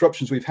the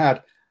disruptions we've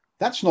had,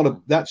 that's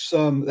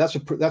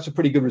a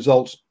pretty good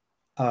result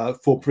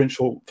for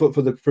provincial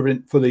for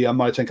the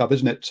Mitre 10 Cup,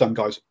 isn't it,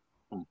 guys?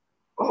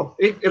 Oh,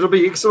 it'll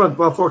be excellent.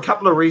 Well, for a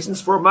couple of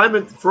reasons. For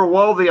a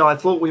while there, I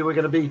thought we were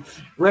going to be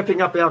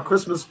wrapping up our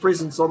Christmas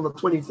presents on the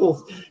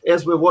 24th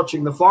as we're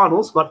watching the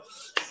finals, but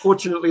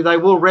fortunately they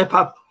will wrap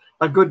up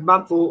a good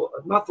month or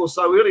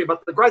so earlier.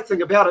 But the great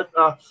thing about it,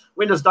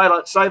 when does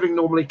daylight saving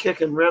normally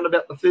kick in? Around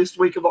about the first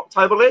week of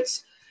October,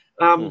 let's.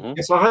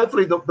 So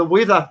hopefully the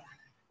weather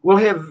will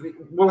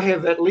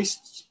have at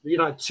least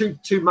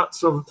 2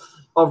 months of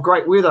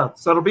great weather.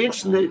 So it'll be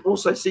interesting to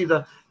also see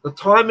the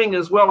timing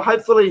as well.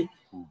 Hopefully.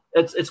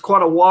 It's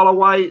quite a while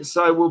away,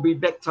 so we'll be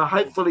back to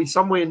hopefully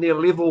somewhere near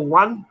level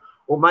 1,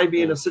 or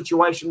maybe in a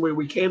situation where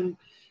we can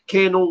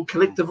all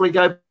collectively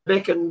go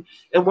back and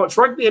watch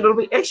rugby, and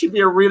it'll actually be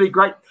a really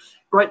great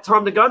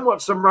time to go and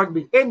watch some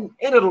rugby, and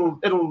it'll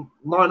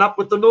line up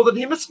with the Northern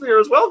Hemisphere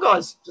as well,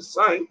 guys. Just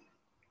saying.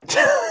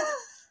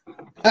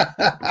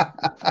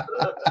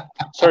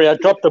 Sorry, I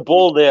dropped the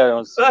ball there. I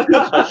was so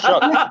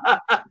shocked.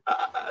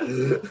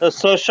 I was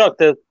so shocked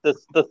that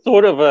the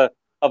thought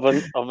of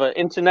an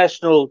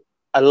international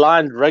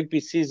aligned rugby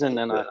season,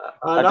 and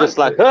I just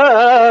like,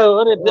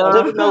 I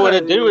didn't know what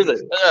to do with it.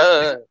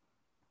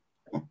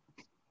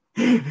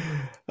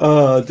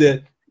 Oh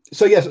dear.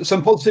 So yes,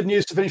 some positive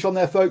news to finish on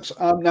there, folks.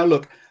 Now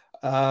look,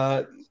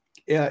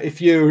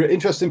 if you're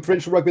interested in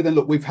provincial rugby, then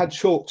look, we've had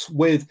talks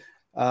with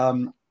we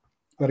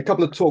had a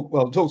couple of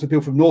talks with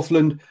people from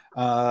Northland,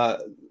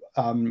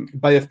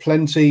 Bay of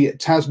Plenty,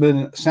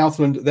 Tasman,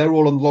 Southland. They're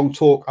all on the long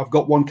talk. I've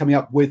got one coming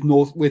up with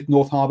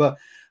North Harbour.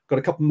 Got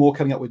a couple more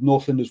coming up with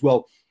Northland as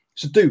well.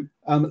 So do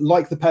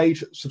like the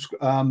page,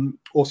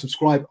 or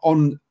subscribe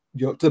to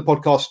the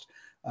podcast,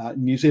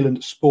 New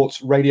Zealand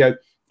Sports Radio,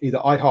 either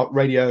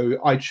iHeartRadio,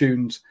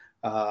 iTunes,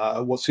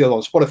 what's the other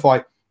one,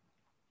 Spotify,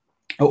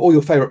 or all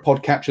your favourite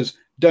podcatchers.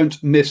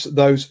 Don't miss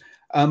those.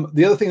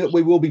 The other thing that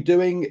we will be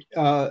doing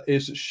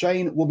is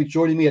Shane will be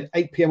joining me at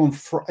 8 p.m. on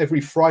every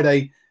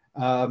Friday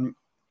to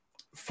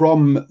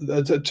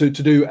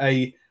do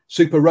a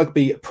Super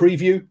Rugby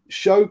preview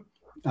show.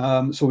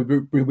 So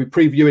we'll be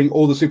previewing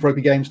all the Super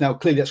Rugby games. Now,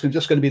 clearly, that's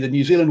just going to be the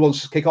New Zealand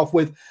ones to kick off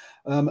with.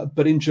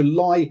 But in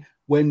July,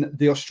 when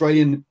the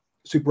Australian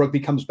Super Rugby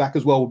comes back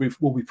as well,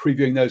 we'll be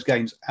previewing those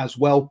games as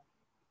well.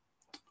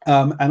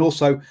 And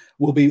also,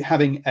 we'll be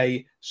having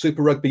a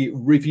Super Rugby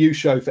review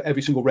show for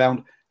every single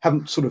round.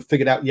 Haven't sort of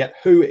figured out yet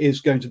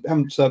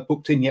haven't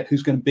booked in yet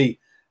who's going to be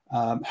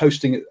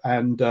hosting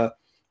and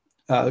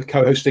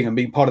co-hosting and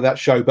being part of that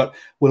show. But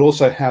we'll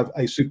also have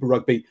a Super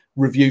Rugby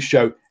review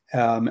show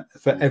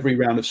for every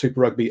round of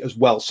Super Rugby as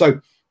well. So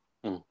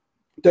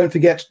don't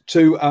forget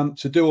to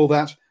do all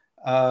that.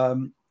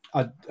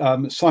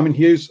 Simon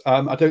Hughes,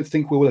 I don't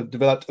think we will have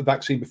developed a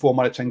vaccine before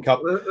Mitre 10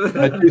 Cup.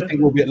 I do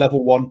think we'll be at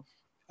level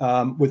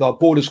 1 with our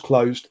borders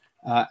closed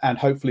and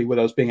hopefully with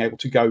us being able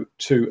to go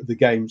to the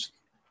games.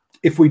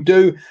 If we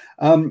do,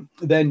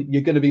 then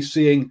you're going to be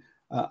seeing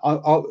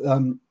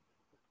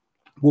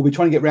we'll be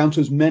trying to get round to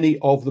as many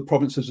of the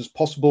provinces as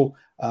possible.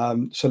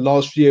 So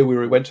last year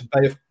we went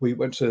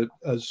to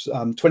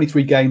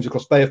 23 games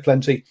across Bay of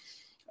Plenty,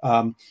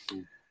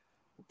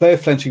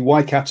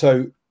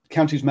 Waikato,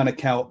 Counties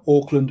Manukau,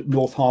 Auckland,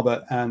 North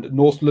Harbour, and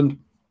Northland.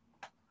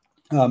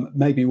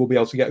 Maybe we'll be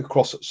able to get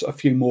across a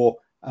few more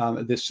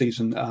this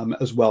season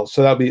as well.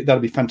 So that'll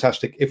be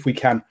fantastic if we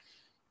can.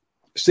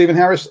 Stephen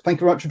Harris, thank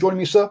you very much for joining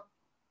me, sir.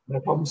 No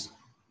problems.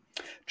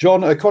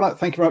 John O'Connor,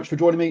 thank you very much for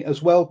joining me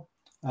as well.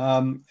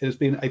 It has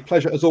been a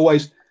pleasure as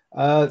always.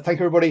 Thank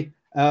you, everybody.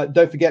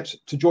 Don't forget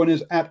to join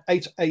us at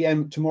 8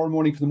 a.m. tomorrow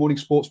morning for the morning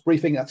sports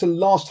briefing. That's the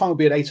last time we'll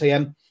be at 8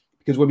 a.m.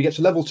 because when we get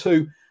to level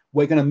 2,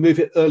 we're going to move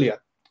it earlier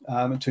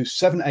to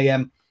 7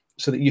 a.m.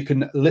 so that you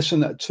can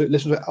listen to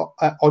it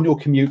on your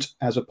commute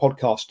as a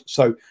podcast.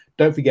 So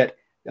don't forget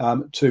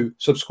to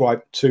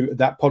subscribe to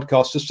that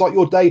podcast to start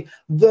your day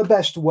the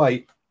best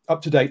way,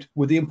 up to date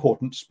with the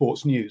important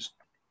sports news.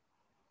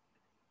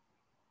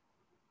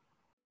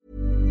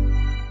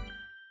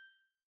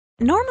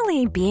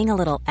 Normally, being a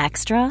little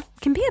extra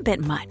can be a bit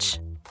much,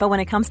 but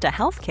when it comes to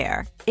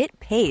healthcare, it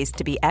pays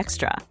to be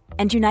extra.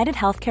 And United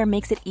Healthcare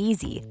makes it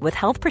easy with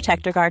Health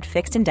Protector Guard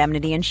fixed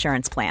indemnity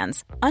insurance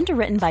plans.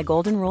 Underwritten by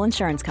Golden Rule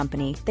Insurance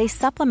Company, they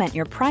supplement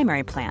your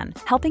primary plan,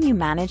 helping you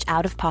manage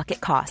out-of-pocket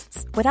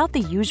costs without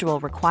the usual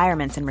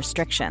requirements and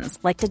restrictions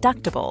like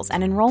deductibles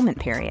and enrollment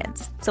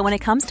periods. So when it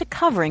comes to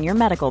covering your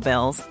medical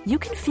bills, you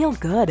can feel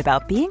good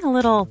about being a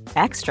little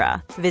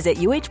extra. Visit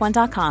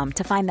UH1.com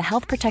to find the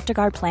Health Protector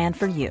Guard plan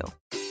for you.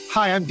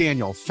 Hi, I'm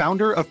Daniel,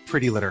 founder of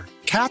Pretty Litter.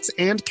 Cats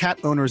and cat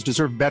owners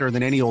deserve better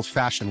than any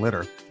old-fashioned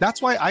litter. That's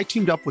why I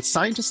teamed up with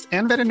scientists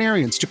and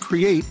veterinarians to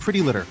create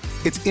Pretty Litter.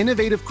 Its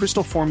innovative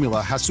crystal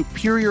formula has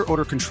superior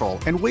odor control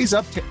and weighs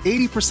up to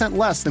 80%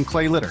 less than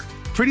clay litter.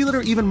 Pretty Litter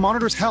even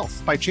monitors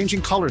health by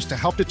changing colors to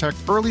help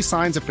detect early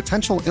signs of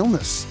potential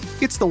illness.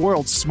 It's the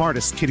world's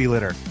smartest kitty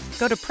litter.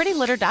 Go to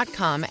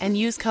prettylitter.com and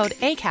use code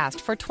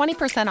ACAST for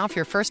 20% off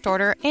your first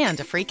order and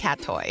a free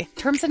cat toy.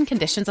 Terms and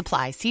conditions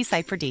apply. See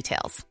site for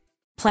details.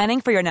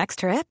 Planning for your next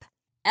trip?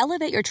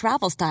 Elevate your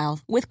travel style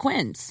with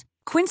Quince.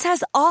 Quince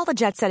has all the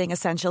jet-setting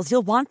essentials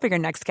you'll want for your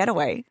next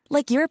getaway,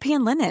 like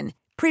European linen,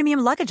 premium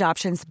luggage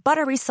options,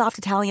 buttery soft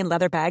Italian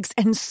leather bags,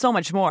 and so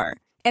much more.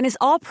 And is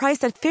all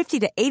priced at 50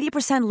 to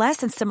 80% less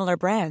than similar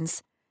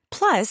brands.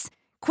 Plus,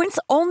 Quince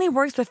only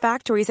works with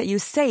factories that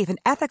use safe and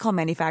ethical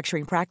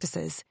manufacturing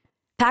practices.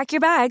 Pack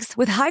your bags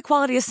with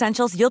high-quality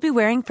essentials you'll be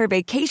wearing for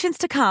vacations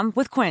to come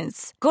with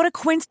Quince. Go to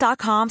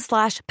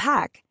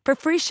quince.com/pack for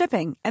free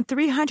shipping and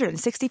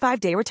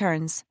 365-day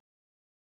returns.